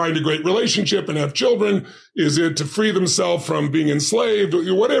 Is it to find a great relationship and have children? Is it to free themselves from being enslaved?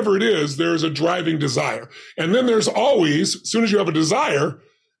 Whatever it is, there's a driving desire. And then there's always, as soon as you have a desire,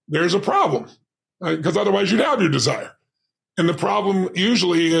 there's a problem, because otherwise you'd have your desire. And the problem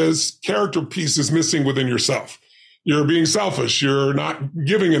usually is character piece is missing within yourself. You're being selfish. You're not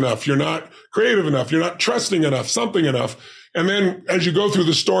giving enough. You're not creative enough. You're not trusting enough, something enough. And then as you go through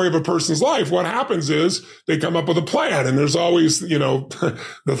the story of a person's life, what happens is they come up with a plan. And there's always,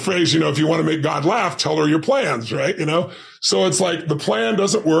 the phrase, if you want to make God laugh, tell her your plans, right? So it's like the plan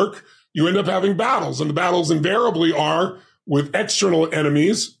doesn't work. You end up having battles, and the battles invariably are with external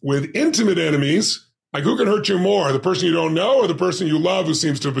enemies, with intimate enemies. Like, who can hurt you more? The person you don't know or the person you love who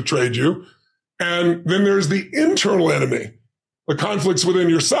seems to have betrayed you? And then there's the internal enemy, the conflicts within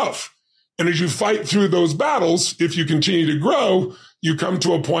yourself. And as you fight through those battles, if you continue to grow, you come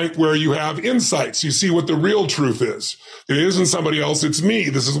to a point where you have insights. You see what the real truth is. It isn't somebody else. It's me.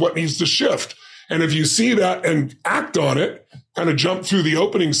 This is what needs to shift. And if you see that and act on it, kind of jump through the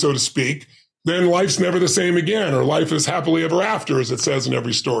opening, so to speak, then life's never the same again, or life is happily ever after, as it says in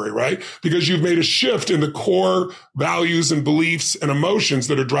every story, right? Because you've made a shift in the core values and beliefs and emotions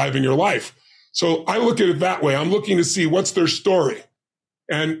that are driving your life. So I look at it that way. I'm looking to see what's their story.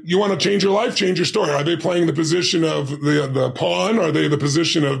 And you want to change your life, change your story. Are they playing the position of the pawn? Are they the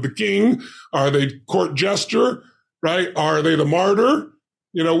position of the king? Are they court jester, right? Are they the martyr?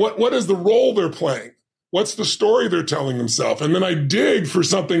 What is the role they're playing? What's the story they're telling themselves? And then I dig for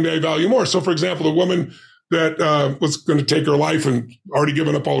something they value more. So, for example, the woman that was going to take her life and already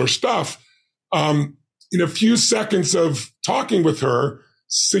given up all her stuff, in a few seconds of talking with her,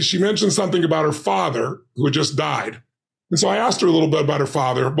 she mentioned something about her father who had just died. And so I asked her a little bit about her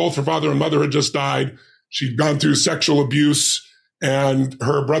father. Both her father and mother had just died. She'd gone through sexual abuse, and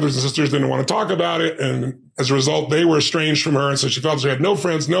her brothers and sisters didn't want to talk about it. And as a result, they were estranged from her. And so she felt she had no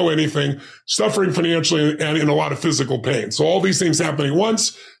friends, no anything, suffering financially and in a lot of physical pain. So all these things happening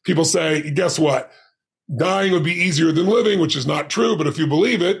once, people say, guess what? Dying would be easier than living, which is not true. But if you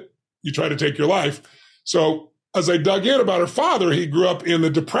believe it, you try to take your life. So as I dug in about her father, he grew up in the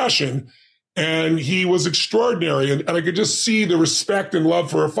Depression and he was extraordinary. And I could just see the respect and love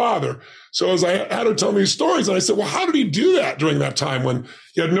for her father. So as I had her tell me stories, and I said, well, how did he do that during that time when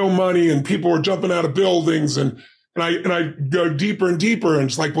he had no money and people were jumping out of buildings? And I go deeper and deeper, and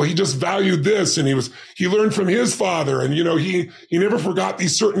it's like, well, he just valued this, and he learned from his father, and he never forgot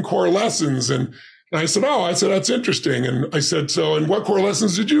these certain core lessons. And I said, that's interesting. And I said, so, and what core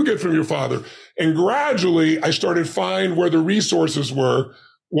lessons did you get from your father? And gradually I started to find where the resources were.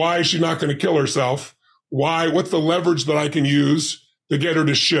 Why is she not going to kill herself? What's the leverage that I can use to get her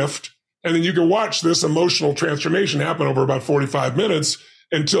to shift? And then you can watch this emotional transformation happen over about 45 minutes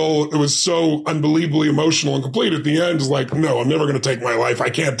until it was so unbelievably emotional and complete. At the end, it's like, no, I'm never going to take my life. I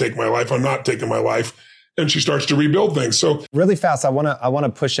can't take my life. I'm not taking my life. And she starts to rebuild things. So really fast, I want to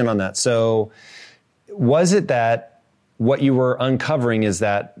push in on that. So was it that what you were uncovering is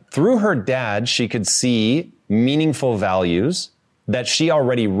that through her dad, she could see meaningful values that she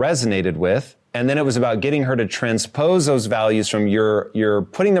already resonated with, and then it was about getting her to transpose those values from you're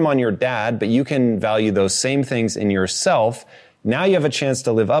putting them on your dad, but you can value those same things in yourself. Now you have a chance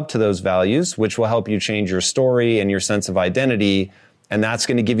to live up to those values, which will help you change your story and your sense of identity. And that's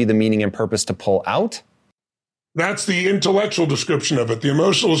going to give you the meaning and purpose to pull out. That's the intellectual description of it. The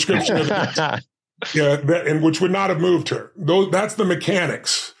emotional description of it, and which would not have moved her. That's the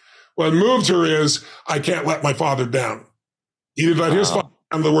mechanics. What moved her is, I can't let my father down. He did let his father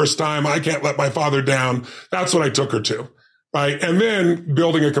down the worst time. I can't let my father down. That's what I took her to. Right. And then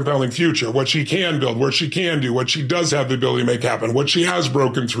building a compelling future, what she can build, what she can do, what she does have the ability to make happen, what she has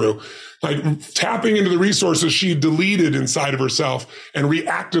broken through, like tapping into the resources she deleted inside of herself and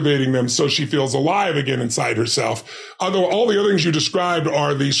reactivating them so she feels alive again inside herself. Although all the other things you described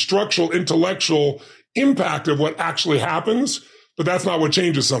are the structural, intellectual impact of what actually happens, but that's not what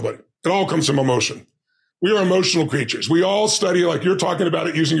changes somebody. It all comes from emotion. We are emotional creatures. We all study, like you're talking about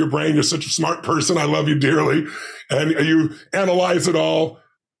it using your brain. You're such a smart person. I love you dearly. And you analyze it all,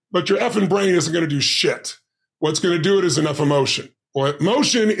 but your effing brain isn't going to do shit. What's going to do it is enough emotion. Well,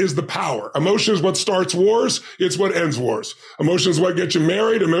 emotion is the power. Emotion is what starts wars. It's what ends wars. Emotion is what gets you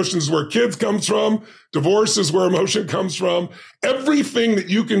married. Emotion is where kids comes from. Divorce is where emotion comes from. Everything that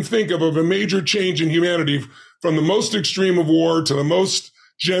you can think of a major change in humanity, from the most extreme of war to the most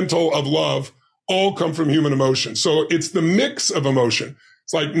gentle of love, all come from human emotion. So it's the mix of emotion.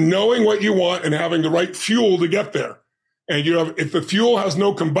 It's like knowing what you want and having the right fuel to get there. And if the fuel has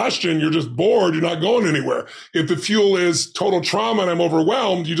no combustion, you're just bored. You're not going anywhere. If the fuel is total trauma and I'm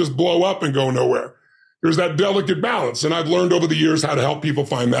overwhelmed, you just blow up and go nowhere. There's that delicate balance. And I've learned over the years how to help people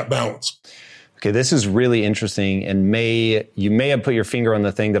find that balance. Okay, this is really interesting, and you may have put your finger on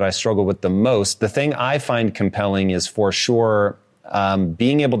the thing that I struggle with the most. The thing I find compelling is for sure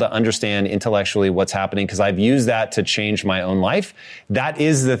being able to understand intellectually what's happening, because I've used that to change my own life. That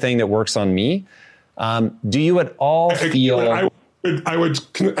is the thing that works on me. Do you at all feel... I would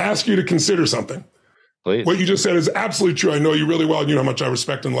ask you to consider something. Please. What you just said is absolutely true. I know you really well. You know how much I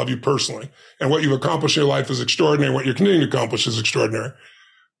respect and love you personally. And what you've accomplished in your life is extraordinary. What you're continuing to accomplish is extraordinary.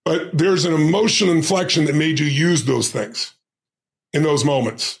 But there's an emotional inflection that made you use those things in those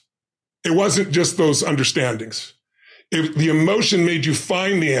moments. It wasn't just those understandings. If the emotion made you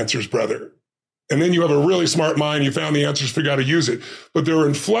find the answers, brother, and then you have a really smart mind, you found the answers, figure out how to use it. But there were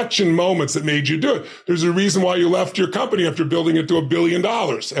inflection moments that made you do it. There's a reason why you left your company after building it to $1 billion.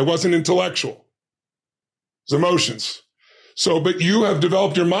 It wasn't intellectual. It was emotions. So, but you have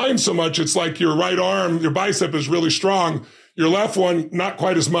developed your mind so much, it's like your right arm, your bicep is really strong. Your left one, not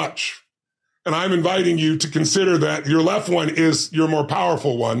quite as much. And I'm inviting you to consider that your left one is your more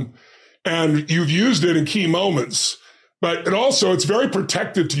powerful one. And you've used it in key moments. But it's very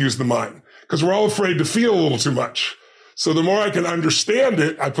protective to use the mind, because we're all afraid to feel a little too much. So the more I can understand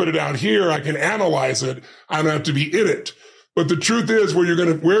it, I put it out here, I can analyze it. I don't have to be in it. But the truth is where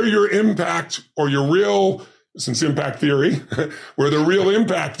your impact or your real, since impact theory, where the real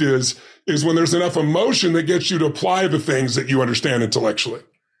impact is when there's enough emotion that gets you to apply the things that you understand intellectually,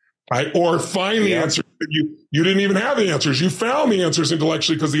 right? Or find the answers that you didn't even have the answers. You found the answers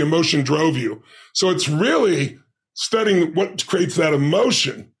intellectually because the emotion drove you. So it's really studying what creates that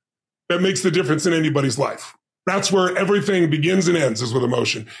emotion that makes the difference in anybody's life. That's where everything begins and ends, is with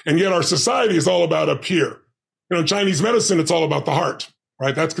emotion. And yet our society is all about up here. In Chinese medicine, it's all about the heart,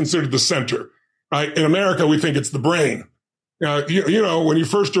 right? That's considered the center, right? In America, we think it's the brain. When you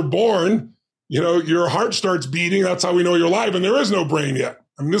first are born, your heart starts beating. That's how we know you're alive. And there is no brain yet.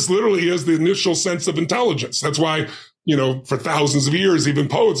 I mean, this literally is the initial sense of intelligence. That's why, for thousands of years, even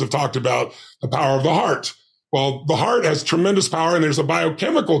poets have talked about the power of the heart. Well, the heart has tremendous power, and there's a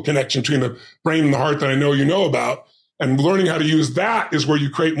biochemical connection between the brain and the heart that I know you know about. And learning how to use that is where you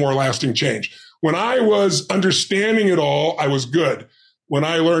create more lasting change. When I was understanding it all, I was good. When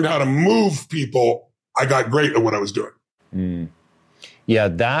I learned how to move people, I got great at what I was doing. Mm. Yeah,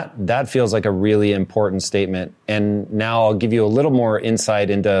 that feels like a really important statement. And now I'll give you a little more insight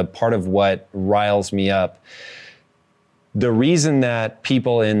into part of what riles me up. The reason that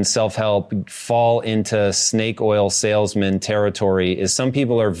people in self-help fall into snake oil salesman territory is some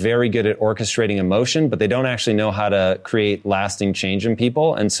people are very good at orchestrating emotion, but they don't actually know how to create lasting change in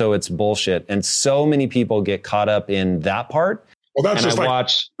people. And so it's bullshit. And so many people get caught up in that part. Well, that's just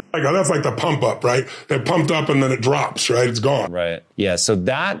that's like the pump up, right? They pumped up and then it drops, right? It's gone. Right. Yeah. So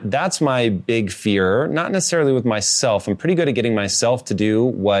that's my big fear, not necessarily with myself. I'm pretty good at getting myself to do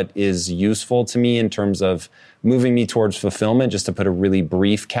what is useful to me in terms of moving me towards fulfillment, just to put a really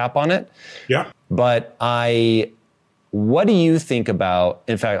brief cap on it. Yeah. But what do you think about,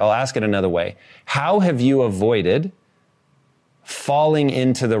 in fact, I'll ask it another way. How have you avoided falling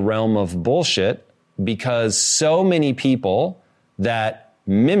into the realm of bullshit? Because so many people that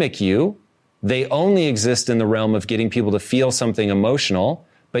mimic you, they only exist in the realm of getting people to feel something emotional,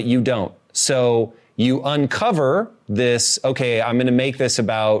 but you don't. So you uncover this, okay, I'm going to make this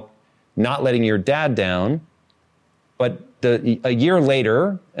about not letting your dad down. But a year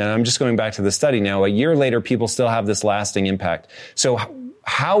later, and I'm just going back to the study now, a year later, people still have this lasting impact. So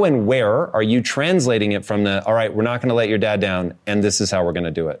how and where are you translating it from all right, we're not going to let your dad down, and this is how we're going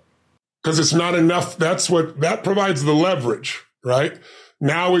to do it? Because it's not enough. That provides the leverage, right?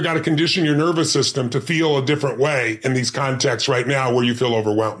 Now we've got to condition your nervous system to feel a different way in these contexts right now where you feel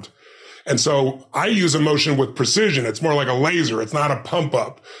overwhelmed. And so I use emotion with precision. It's more like a laser. It's not a pump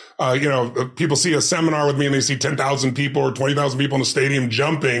up. People see a seminar with me and they see 10,000 people or 20,000 people in a stadium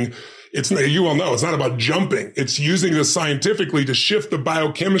jumping. You will know it's not about jumping. It's using this scientifically to shift the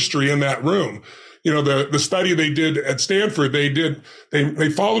biochemistry in that room. You know, the study they did at Stanford, they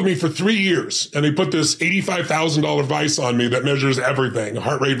followed me for 3 years and they put this $85,000 device on me that measures everything,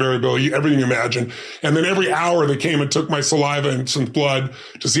 heart rate variability, everything you imagine. And then every hour they came and took my saliva and some blood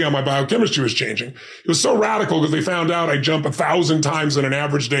to see how my biochemistry was changing. It was so radical because they found out I jump 1,000 times in an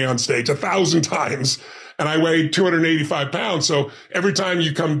average day on stage, 1,000 times. And I weigh 285 pounds. So every time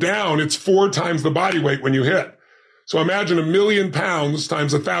you come down, it's 4 times the body weight when you hit. So imagine 1,000,000 pounds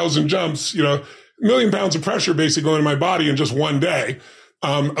times 1,000 jumps, 1,000,000 pounds of pressure basically going in my body in just one day.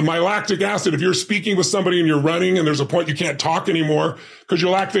 My lactic acid, if you're speaking with somebody and you're running and there's a point you can't talk anymore because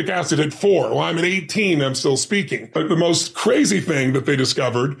your lactic acid at 4. Well, I'm at 18. I'm still speaking. But the most crazy thing that they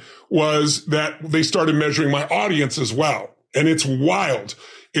discovered was that they started measuring my audience as well. And it's wild.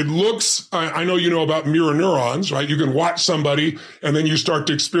 It looks, I know you know about mirror neurons, right? You can watch somebody and then you start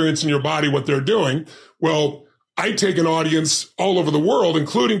to experience in your body what they're doing. Well, I take an audience all over the world,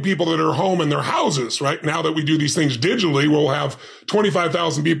 including people that are home in their houses, right? Now that we do these things digitally, we'll have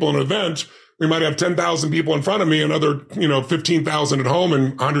 25,000 people in an event. We might have 10,000 people in front of me, another, 15,000 at home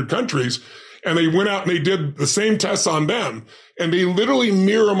in 100 countries. And they went out and they did the same tests on them. And they literally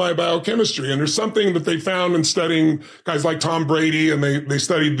mirror my biochemistry. And there's something that they found in studying guys like Tom Brady, and they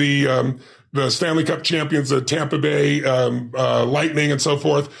studied the Stanley Cup champions, the Tampa Bay Lightning and so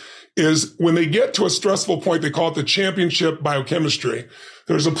forth, is when they get to a stressful point, they call it the championship biochemistry.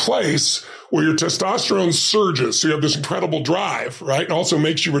 There's a place where your testosterone surges. So you have this incredible drive, right? And also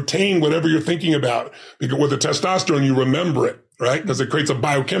makes you retain whatever you're thinking about. Because with the testosterone, you remember it, right? Because it creates a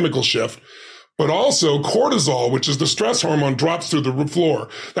biochemical shift. But also cortisol, which is the stress hormone, drops through the floor.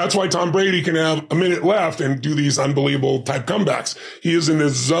 That's why Tom Brady can have a minute left and do these unbelievable type comebacks. He is in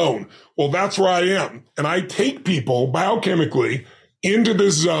this zone. Well, that's where I am. And I take people biochemically into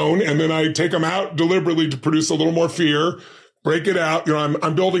this zone, and then I take them out deliberately to produce a little more fear, break it out.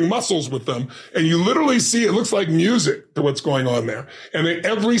 I'm building muscles with them. And you literally see, it looks like music to what's going on there. And then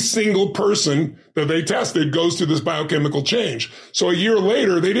every single person that they tested goes through this biochemical change. So a year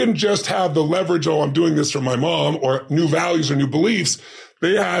later, they didn't just have the leverage, oh, I'm doing this for my mom, or new values or new beliefs.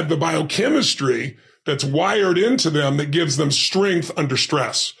 They had the biochemistry that's wired into them that gives them strength under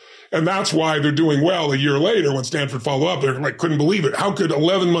stress. And that's why they're doing well a year later. When Stanford followed up, they're like, couldn't believe it. How could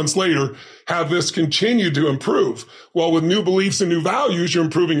 11 months later have this continue to improve? Well, with new beliefs and new values, you're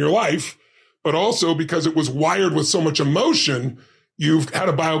improving your life. But also because it was wired with so much emotion, you've had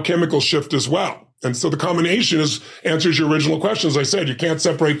a biochemical shift as well. And so the combination answers your original question. As I said, you can't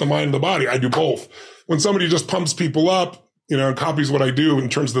separate the mind and the body. I do both. When somebody just pumps people up, and copies what I do in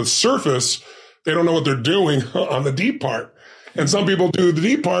terms of the surface, they don't know what they're doing on the deep part. And some people do the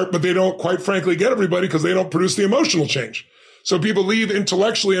deep part, but they don't quite frankly get everybody because they don't produce the emotional change. So people leave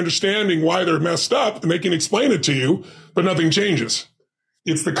intellectually understanding why they're messed up, and they can explain it to you, but nothing changes.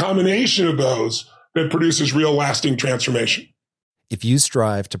 It's the combination of those that produces real lasting transformation. If you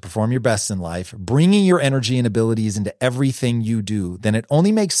strive to perform your best in life, bringing your energy and abilities into everything you do, then it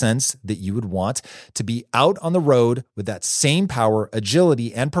only makes sense that you would want to be out on the road with that same power,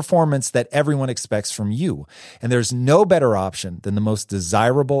 agility, and performance that everyone expects from you. And there's no better option than the most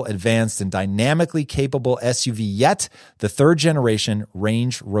desirable, advanced, and dynamically capable SUV yet, the third generation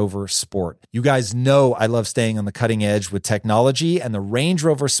Range Rover Sport. You guys know I love staying on the cutting edge with technology, and the Range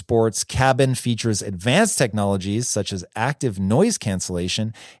Rover Sport's cabin features advanced technologies such as active noise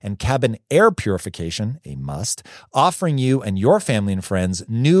cancellation and cabin air purification, a must, offering you and your family and friends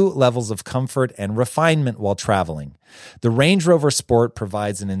new levels of comfort and refinement while traveling. The Range Rover Sport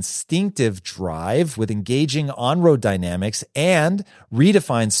provides an instinctive drive with engaging on-road dynamics and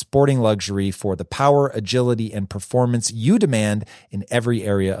redefines sporting luxury for the power, agility, and performance you demand in every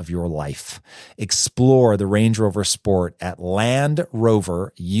area of your life. Explore the Range Rover Sport at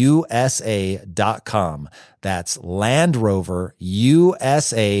LandRoverUSA.com. That's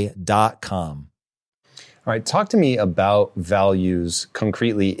LandRoverUSA.com. All right, talk to me about values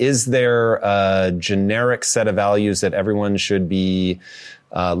concretely. Is there a generic set of values that everyone should be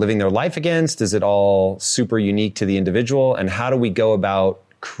living their life against? Is it all super unique to the individual? And how do we go about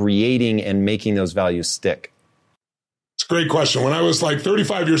creating and making those values stick? It's a great question. When I was like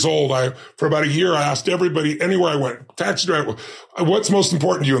 35 years old, for about a year, I asked everybody, anywhere I went, taxi driver, what's most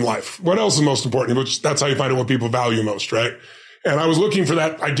important to you in life? What else is most important? Which that's how you find out what people value most, right? And I was looking for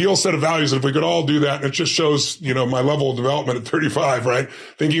that ideal set of values. And if we could all do that, and it just shows, my level of development at 35, right?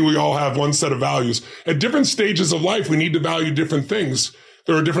 Thinking we all have one set of values. At different stages of life, we need to value different things.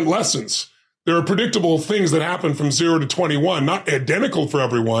 There are different lessons. There are predictable things that happen from 0 to 21, not identical for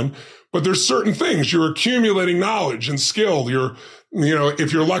everyone, but there's certain things. You're accumulating knowledge and skill.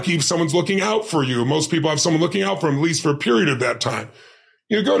 If you're lucky, someone's looking out for you. Most people have someone looking out for them, at least for a period of that time.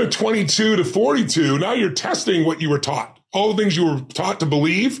 You go to 22 to 42, now you're testing what you were taught. All the things you were taught to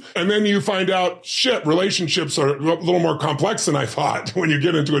believe. And then you find out, relationships are a little more complex than I thought when you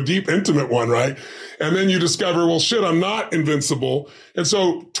get into a deep, intimate one, right? And then you discover, I'm not invincible. And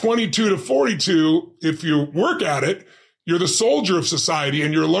so 22 to 42, if you work at it, you're the soldier of society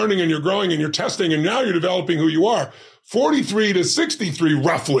and you're learning and you're growing and you're testing and now you're developing who you are. 43 to 63,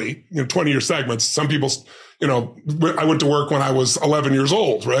 roughly, 20-year segments. Some people, I went to work when I was 11 years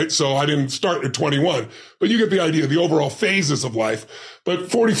old, right? So I didn't start at 21, but you get the idea, the overall phases of life. But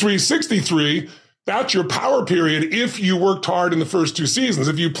 43, 63, that's your power period if you worked hard in the first two seasons.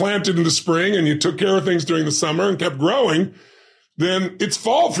 If you planted in the spring and you took care of things during the summer and kept growing, then it's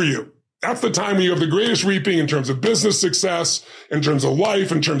fall for you. That's the time when you have the greatest reaping in terms of business success, in terms of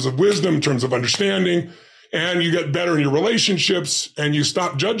life, in terms of wisdom, in terms of understanding. And you get better in your relationships and you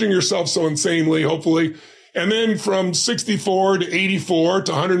stop judging yourself so insanely, hopefully. And then from 64 to 84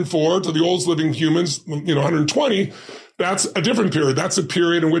 to 104 to the oldest living humans, 120, that's a different period. That's a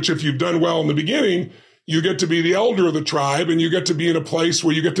period in which if you've done well in the beginning, you get to be the elder of the tribe and you get to be in a place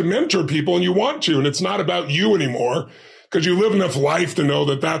where you get to mentor people and you want to. And it's not about you anymore because you live enough life to know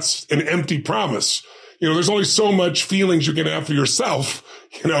that that's an empty promise. There's only so much feelings you can have for yourself,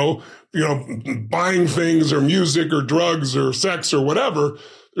 buying things or music or drugs or sex or whatever.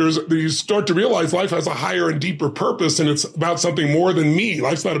 You start to realize life has a higher and deeper purpose and it's about something more than me.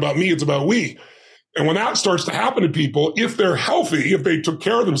 Life's not about me. It's about we. And when that starts to happen to people, if they're healthy, if they took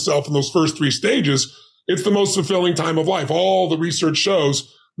care of themselves in those first three stages, it's the most fulfilling time of life. All the research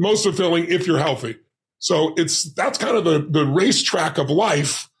shows most fulfilling if you're healthy. So that's kind of the racetrack of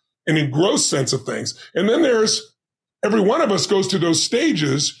life and in gross sense of things. And then every one of us goes through those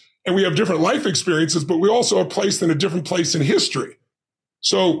stages and we have different life experiences, but we also are placed in a different place in history.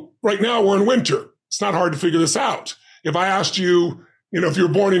 So right now we're in winter. It's not hard to figure this out. If I asked you, if you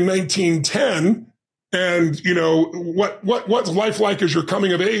were born in 1910 and, what's life like as you're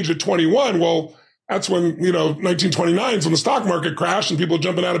coming of age at 21? Well, that's when, 1929 is when the stock market crashed and people were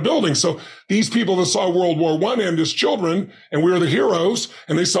jumping out of buildings. So these people that saw World War I end as children and we were the heroes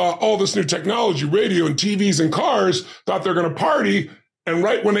and they saw all this new technology, radio and TVs and cars, thought they're going to party. And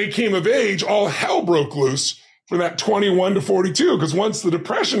right when they came of age, all hell broke loose for that 21 to 42. Because once the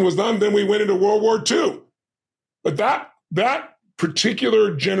Depression was done, then we went into World War II. But that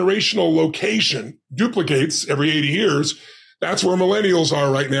particular generational location duplicates every 80 years. That's where millennials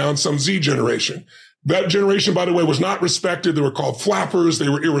are right now and some Z generation. That generation, by the way, was not respected. They were called flappers. They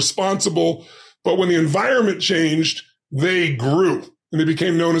were irresponsible. But when the environment changed, they grew and they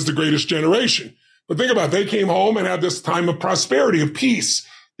became known as the greatest generation. But think about it. They came home and had this time of prosperity, of peace,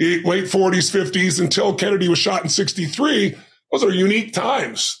 the late 40s, 50s, until Kennedy was shot in 63. Those are unique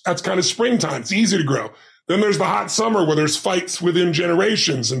times. That's kind of springtime. It's easy to grow. Then there's the hot summer where there's fights within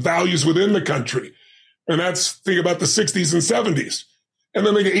generations and values within the country. And think about the 60s and 70s. And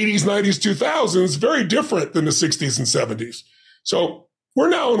then the 80s, 90s, 2000s, very different than the 60s and 70s. So we're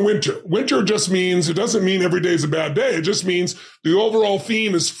now in winter. Winter just means, it doesn't mean every day is a bad day. It just means the overall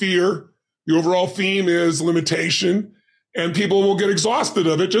theme is fear. The overall theme is limitation. And people will get exhausted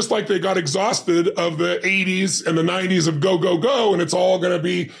of it, just like they got exhausted of the 80s and the 90s of go, go, go. And it's all going to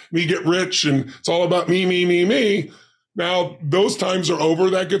be me get rich. And it's all about me, me, me, me. Now, those times are over.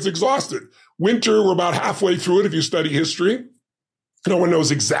 That gets exhausted. Winter, we're about halfway through it if you study history. No one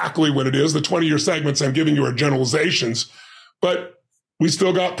knows exactly what it is. The 20-year segments I'm giving you are generalizations. But we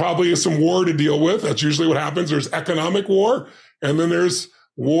still got probably some war to deal with. That's usually what happens. There's economic war, and then there's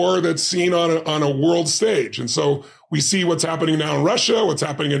war that's seen on a world stage. And so we see what's happening now in Russia, what's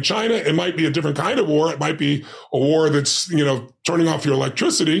happening in China. It might be a different kind of war. It might be a war that's, turning off your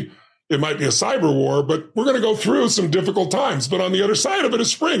electricity. It might be a cyber war, but we're going to go through some difficult times. But on the other side of it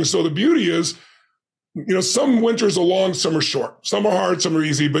is spring. So the beauty is, some winters are long, some are short. Some are hard, some are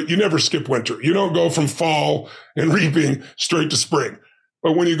easy, but you never skip winter. You don't go from fall and reaping straight to spring.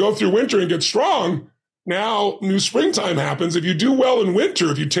 But when you go through winter and get strong, now new springtime happens. If you do well in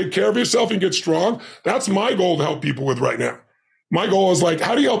winter, if you take care of yourself and get strong, that's my goal to help people with right now. My goal is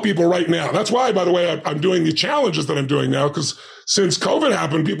how do you help people right now? That's why, by the way, I'm doing the challenges that I'm doing now, because since COVID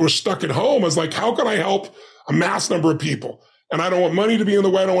happened, people are stuck at home. I was like, how can I help a mass number of people? And I don't want money to be in the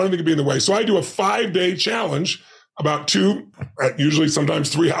way. I don't want anything to be in the way. So I do a 5-day challenge, about 2, usually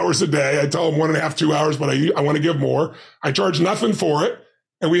sometimes 3 hours a day. I tell them 1.5, 2 hours, but I want to give more. I charge nothing for it.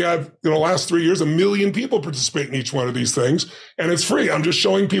 And we have, last 3 years, 1 million people participate in each one of these things. And it's free. I'm just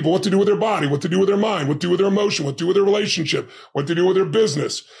showing people what to do with their body, what to do with their mind, what to do with their emotion, what to do with their relationship, what to do with their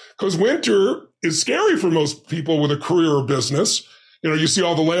business. Because winter is scary for most people with a career or business. You see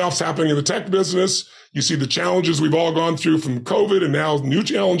all the layoffs happening in the tech business. You see the challenges we've all gone through from COVID and now new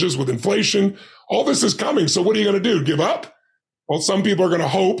challenges with inflation. All this is coming. So what are you going to do? Give up? Well, some people are going to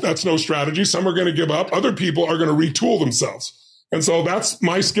hope. That's no strategy. Some are going to give up. Other people are going to retool themselves. And so that's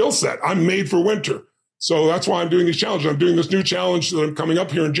my skill set. I'm made for winter. So that's why I'm doing these challenges. I'm doing this new challenge that I'm coming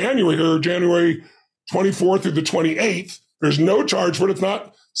up here in January 24th through the 28th. There's no charge for it. It's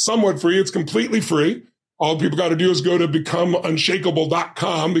not somewhat free. It's completely free. All people got to do is go to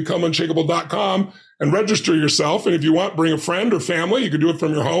becomeunshakeable.com, and register yourself. And if you want, bring a friend or family. You can do it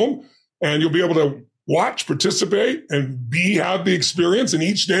from your home, and you'll be able to watch, participate, and have the experience. And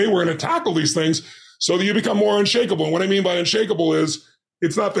each day we're going to tackle these things so that you become more unshakable. And what I mean by unshakable is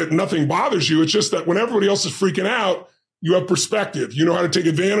it's not that nothing bothers you. It's just that when everybody else is freaking out, you have perspective. You know how to take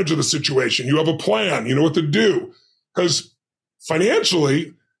advantage of the situation. You have a plan. You know what to do. Because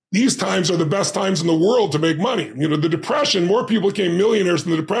financially, these times are the best times in the world to make money. The Depression, more people became millionaires in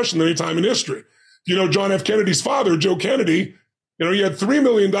the Depression than any time in history. John F. Kennedy's father, Joe Kennedy, he had $3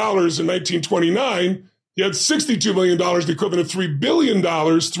 million in 1929. He had $62 million, the equivalent of $3 billion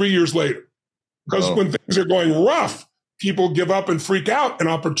 3 years later. Because when things are going rough, people give up and freak out, and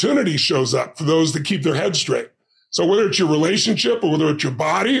opportunity shows up for those that keep their head straight. So whether it's your relationship or whether it's your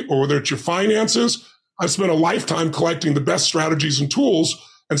body or whether it's your finances, I've spent a lifetime collecting the best strategies and tools.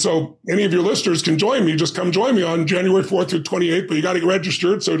 And so any of your listeners can join me. Just come join me on January 4th through 28th, but you got to get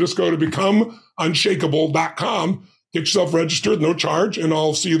registered. So just go to becomeunshakeable.com, get yourself registered, no charge, and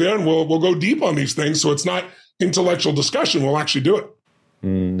I'll see you there. And we'll go deep on these things. So it's not intellectual discussion. We'll actually do it.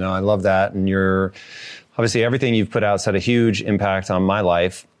 No, I love that. And obviously everything you've put out has had a huge impact on my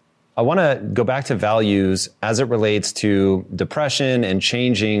life. I want to go back to values as it relates to depression and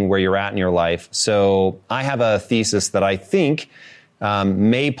changing where you're at in your life. So I have a thesis that I think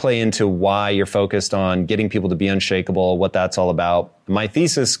may play into why you're focused on getting people to be unshakable, what that's all about. My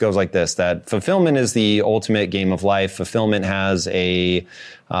thesis goes like this, that fulfillment is the ultimate game of life. Fulfillment has a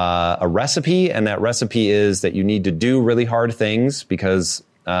recipe, and that recipe is that you need to do really hard things because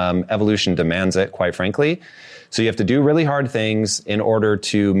evolution demands it, quite frankly. So you have to do really hard things in order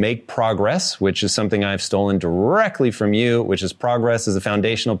to make progress, which is something I've stolen directly from you, which is progress is a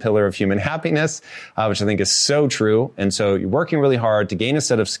foundational pillar of human happiness, which I think is so true. And so you're working really hard to gain a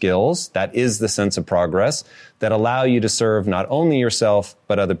set of skills, that is the sense of progress, that allow you to serve not only yourself,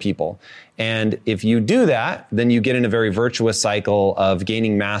 but other people. And if you do that, then you get in a very virtuous cycle of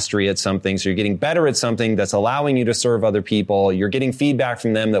gaining mastery at something. So you're getting better at something that's allowing you to serve other people. You're getting feedback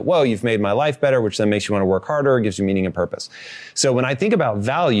from them that, whoa, you've made my life better, which then makes you want to work harder, gives you meaning and purpose. So when I think about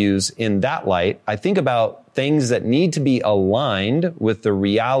values in that light, I think about things that need to be aligned with the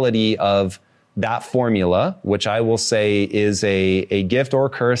reality of that formula, which I will say is a gift or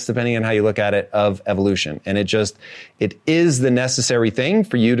curse, depending on how you look at it, of evolution. And it is the necessary thing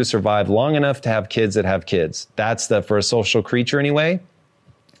for you to survive long enough to have kids that have kids. For a social creature anyway,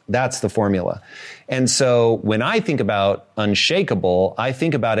 that's the formula. And so when I think about unshakable, I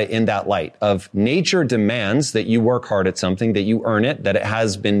think about it in that light of nature demands that you work hard at something, that you earn it, that it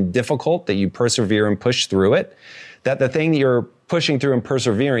has been difficult, that you persevere and push through it, that the thing that you're pushing through and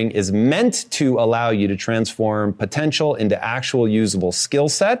persevering is meant to allow you to transform potential into actual usable skill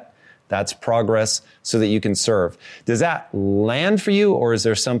set. That's progress so that you can serve. Does that land for you, or is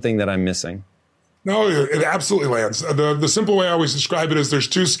there something that I'm missing? No, it absolutely lands. The simple way I always describe it is there's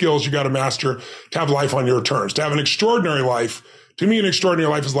two skills you got to master to have life on your terms. To have an extraordinary life, to me, an extraordinary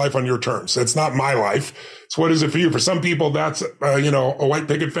life is life on your terms. It's not my life. So what is it for you? For some people, that's, a white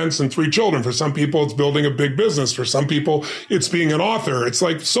picket fence and 3 children. For some people, it's building a big business. For some people, it's being an author. It's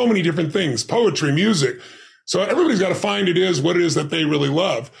like so many different things, poetry, music. So everybody's got to find what it is that they really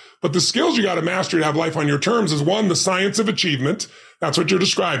love. But the skills you got to master to have life on your terms is, one, the science of achievement. That's what you're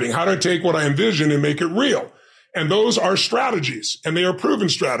describing. How do I take what I envision and make it real? And those are strategies, and they are proven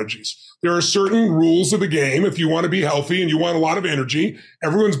strategies. There are certain rules of the game. If you want to be healthy and you want a lot of energy,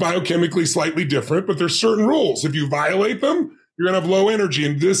 everyone's biochemically slightly different, but there's certain rules. If you violate them, you're going to have low energy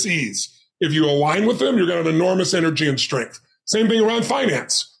and dis-ease. If you align with them, you're going to have enormous energy and strength. Same thing around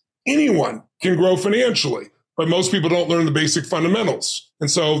finance. Anyone can grow financially, but most people don't learn the basic fundamentals. And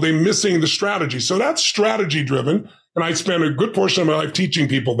so they're missing the strategy. So that's strategy driven. And I spend a good portion of my life teaching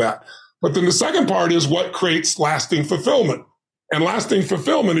people that. But then the second part is what creates lasting fulfillment. And lasting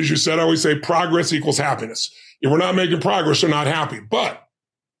fulfillment, as you said, I always say progress equals happiness. If we're not making progress, we're not happy. But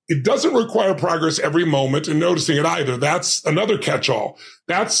it doesn't require progress every moment and noticing it either. That's another catch-all.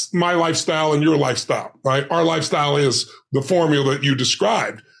 That's my lifestyle and your lifestyle, right? Our lifestyle is the formula that you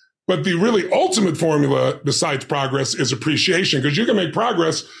described. But the really ultimate formula besides progress is appreciation, because you can make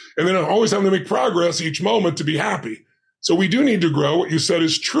progress and then always have to make progress each moment to be happy. So we do need to grow. What you said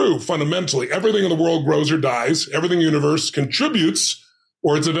is true fundamentally. Everything in the world grows or dies. Everything in the universe contributes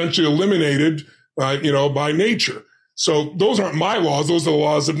or it's eventually eliminated, by nature. So those aren't my laws. Those are the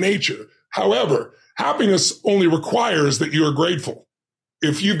laws of nature. However, happiness only requires that you are grateful.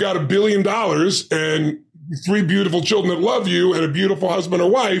 If you've got $1 billion and 3 beautiful children that love you and a beautiful husband or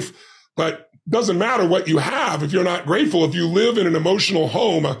wife, but doesn't matter what you have if you're not grateful. If you live in an emotional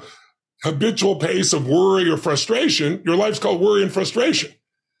home, a habitual pace of worry or frustration, your life's called worry and frustration.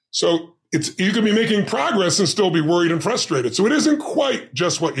 So you can be making progress and still be worried and frustrated. So it isn't quite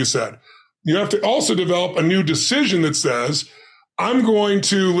just what you said. You have to also develop a new decision that says, I'm going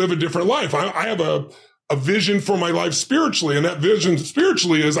to live a different life. I have a vision for my life spiritually. And that vision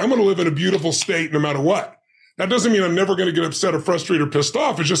spiritually is I'm going to live in a beautiful state no matter what. That doesn't mean I'm never going to get upset or frustrated or pissed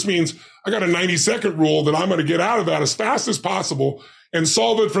off. It just means I got a 90-second rule that I'm going to get out of that as fast as possible and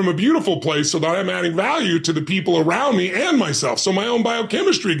solve it from a beautiful place so that I'm adding value to the people around me and myself. So my own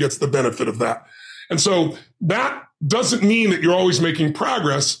biochemistry gets the benefit of that. And so that doesn't mean that you're always making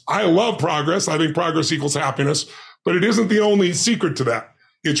progress. I love progress. I think progress equals happiness, but it isn't the only secret to that.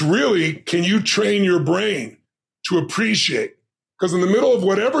 It's really, can you train your brain to appreciate? Because in the middle of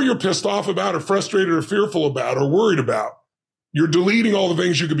whatever you're pissed off about or frustrated or fearful about or worried about, you're deleting all the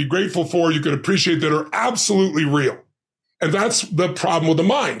things you could be grateful for, you could appreciate that are absolutely real. And that's the problem with the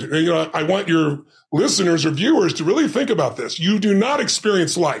mind. And, I want your listeners or viewers to really think about this. You do not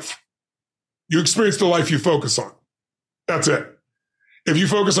experience life. You experience the life you focus on. That's it. If you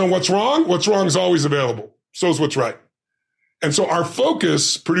focus on what's wrong is always available. So is what's right. And so our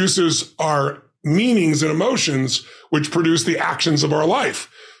focus produces our meanings and emotions, which produce the actions of our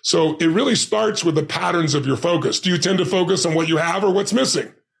life. So it really starts with the patterns of your focus. Do you tend to focus on what you have or what's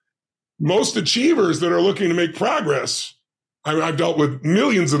missing? Most achievers that are looking to make progress, I've dealt with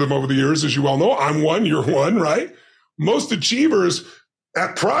millions of them over the years, as you all know. I'm one, you're one, right? Most achievers,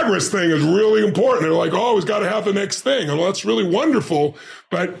 that progress thing is really important. They're like, oh, we've got to have the next thing. And well, that's really wonderful,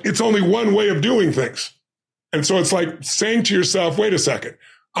 but it's only one way of doing things. And so it's like saying to yourself, wait a second,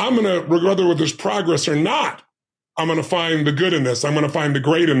 I'm going to, whether there's progress or not, I'm going to find the good in this. I'm going to find the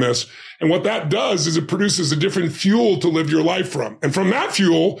great in this. And what that does is it produces a different fuel to live your life from. And from that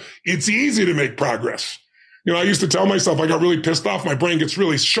fuel, it's easy to make progress. I used to tell myself I got really pissed off. My brain gets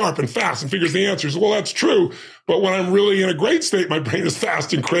really sharp and fast and figures the answers. Well, that's true. But when I'm really in a great state, my brain is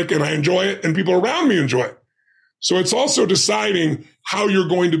fast and quick and I enjoy it and people around me enjoy it. So it's also deciding how you're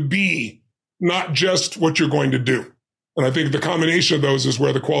going to be, not just what you're going to do. And I think the combination of those is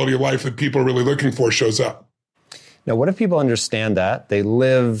where the quality of life that people are really looking for shows up. Now, what if people understand that they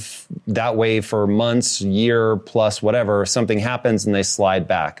live that way for months, year plus, whatever, something happens and they slide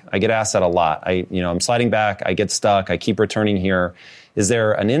back? I get asked that a lot. I'm sliding back, I get stuck, I keep returning here. Is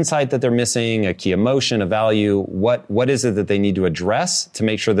there an insight that they're missing, a key emotion, a value? What is it that they need to address to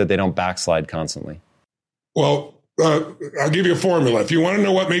make sure that they don't backslide constantly? Well, I'll give you a formula. If you want to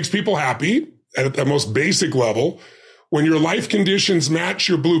know what makes people happy at the most basic level, when your life conditions match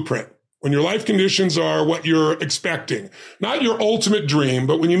your blueprint, when your life conditions are what you're expecting, not your ultimate dream,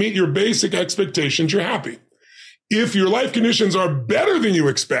 but when you meet your basic expectations, you're happy. If your life conditions are better than you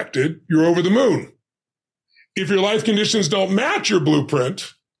expected, you're over the moon. If your life conditions don't match your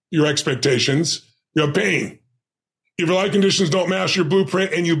blueprint, your expectations, you have pain. If your life conditions don't match your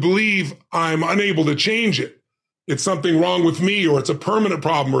blueprint and you believe I'm unable to change it, it's something wrong with me, or it's a permanent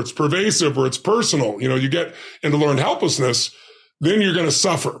problem, or it's pervasive, or it's personal, you get into learned helplessness, then you're going to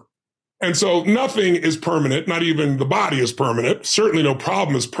suffer. And so nothing is permanent. Not even the body is permanent. Certainly no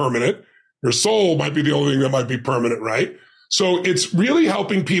problem is permanent. Your soul might be the only thing that might be permanent, right? So it's really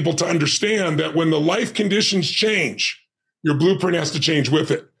helping people to understand that when the life conditions change, your blueprint has to change with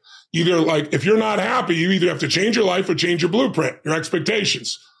it. Either if you're not happy, you either have to change your life or change your blueprint, your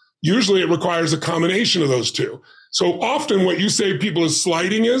expectations. Usually it requires a combination of those two. So often what you say people is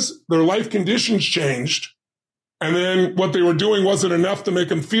sliding is their life conditions changed. And then what they were doing wasn't enough to make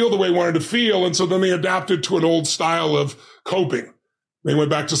them feel the way they wanted to feel. And so then they adapted to an old style of coping. They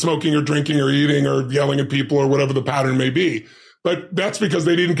went back to smoking or drinking or eating or yelling at people or whatever the pattern may be. But that's because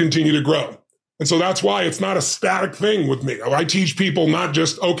they didn't continue to grow. And so that's why it's not a static thing with me. I teach people not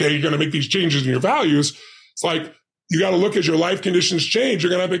just, okay, you're going to make these changes in your values. It's like, you got to look as your life conditions change. You're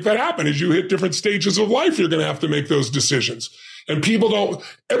going to make that happen. As you hit different stages of life, you're going to have to make those decisions. And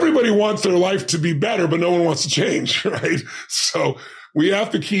everybody wants their life to be better, but no one wants to change, right? So we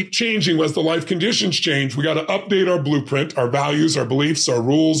have to keep changing as the life conditions change. We got to update our blueprint, our values, our beliefs, our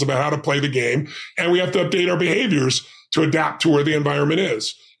rules about how to play the game. And we have to update our behaviors to adapt to where the environment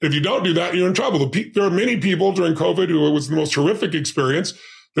is. If you don't do that, you're in trouble. There are many people during COVID who it was the most horrific experience.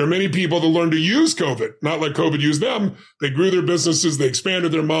 There are many people that learned to use COVID, not let COVID use them. They grew their businesses. They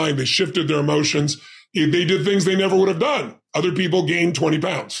expanded their mind. They shifted their emotions. They did things they never would have done. Other people gained 20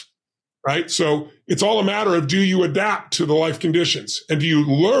 pounds, right? So it's all a matter of, do you adapt to the life conditions? And do you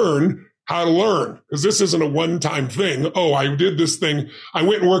learn how to learn? Because this isn't a one-time thing. Oh, I did this thing. I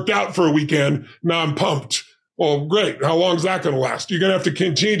went and worked out for a weekend. Now I'm pumped. Well, great. How long is that going to last? You're going to have to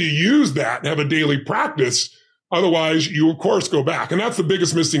continue to use that and have a daily practice. Otherwise, you, of course, go back. And that's the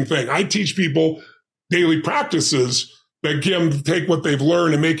biggest missing thing. I teach people daily practices that can take what they've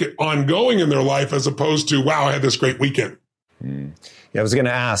learned and make it ongoing in their life, as opposed to, wow, I had this great weekend. Yeah, I was going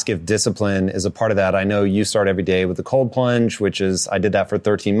to ask if discipline is a part of that. I know you start every day with the cold plunge, I did that for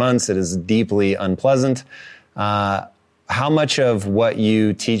 13 months. It is deeply unpleasant. How much of what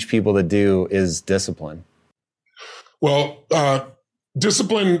you teach people to do is discipline? Well,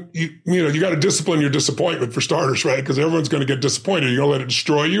 discipline, you got to discipline your disappointment for starters, right? Because everyone's going to get disappointed. You're going to let it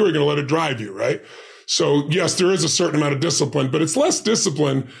destroy you, or you're going to let it drive you, right? So yes, there is a certain amount of discipline, but it's less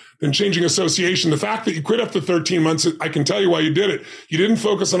discipline than changing association. The fact that you quit after 13 months, I can tell you why you did it. You didn't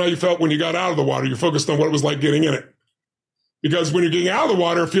focus on how you felt when you got out of the water. You focused on what it was like getting in it. Because when you're getting out of the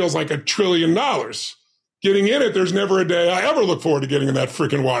water, it feels like $1 trillion. Getting in it, there's never a day I ever look forward to getting in that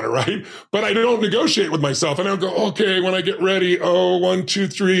freaking water, right? But I don't negotiate with myself. I don't go, okay, when I get ready, 1, 2,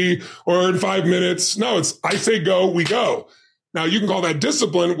 3, or in 5 minutes. No, I say go, we go. Now you can call that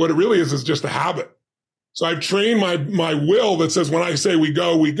discipline. What it really is just a habit. So I've trained my will that says when I say we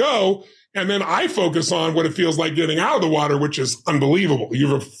go, we go. And then I focus on what it feels like getting out of the water, which is unbelievable.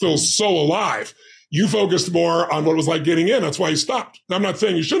 You feel so alive. You focused more on what it was like getting in. That's why you stopped. I'm not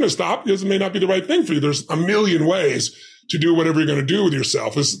saying you shouldn't have stopped, because it may not be the right thing for you. There's a million ways to do whatever you're going to do with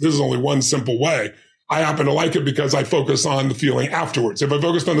yourself. This is only one simple way. I happen to like it because I focus on the feeling afterwards. If I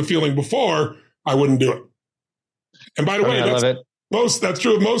focused on the feeling before, I wouldn't do it. And by the way, that's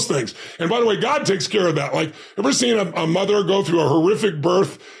true of most things. And by the way, God takes care of that. Like, ever seen a mother go through a horrific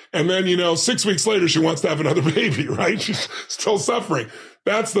birth, and then, 6 weeks later, she wants to have another baby, right? She's still suffering.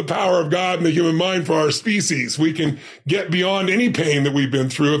 That's the power of God and the human mind for our species. We can get beyond any pain that we've been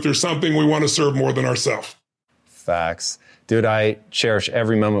through if there's something we want to serve more than ourselves. Facts. Dude, I cherish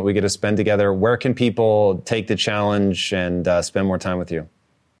every moment we get to spend together. Where can people take the challenge and spend more time with you?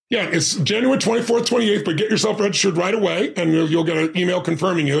 Yeah, it's January 24th, 28th, but get yourself registered right away, and you'll get an email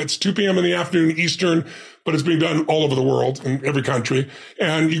confirming you. It's 2 p.m. in the afternoon Eastern, but it's being done all over the world, in every country.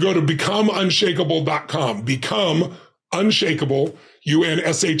 And you go to becomeunshakeable.com. Become Unshakable,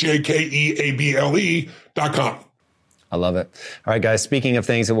 UNSHAKEABLE.com. I love it. All right, guys, speaking of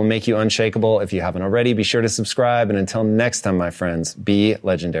things that will make you unshakable, if you haven't already, be sure to subscribe. And until next time, my friends, be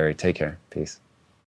legendary. Take care. Peace.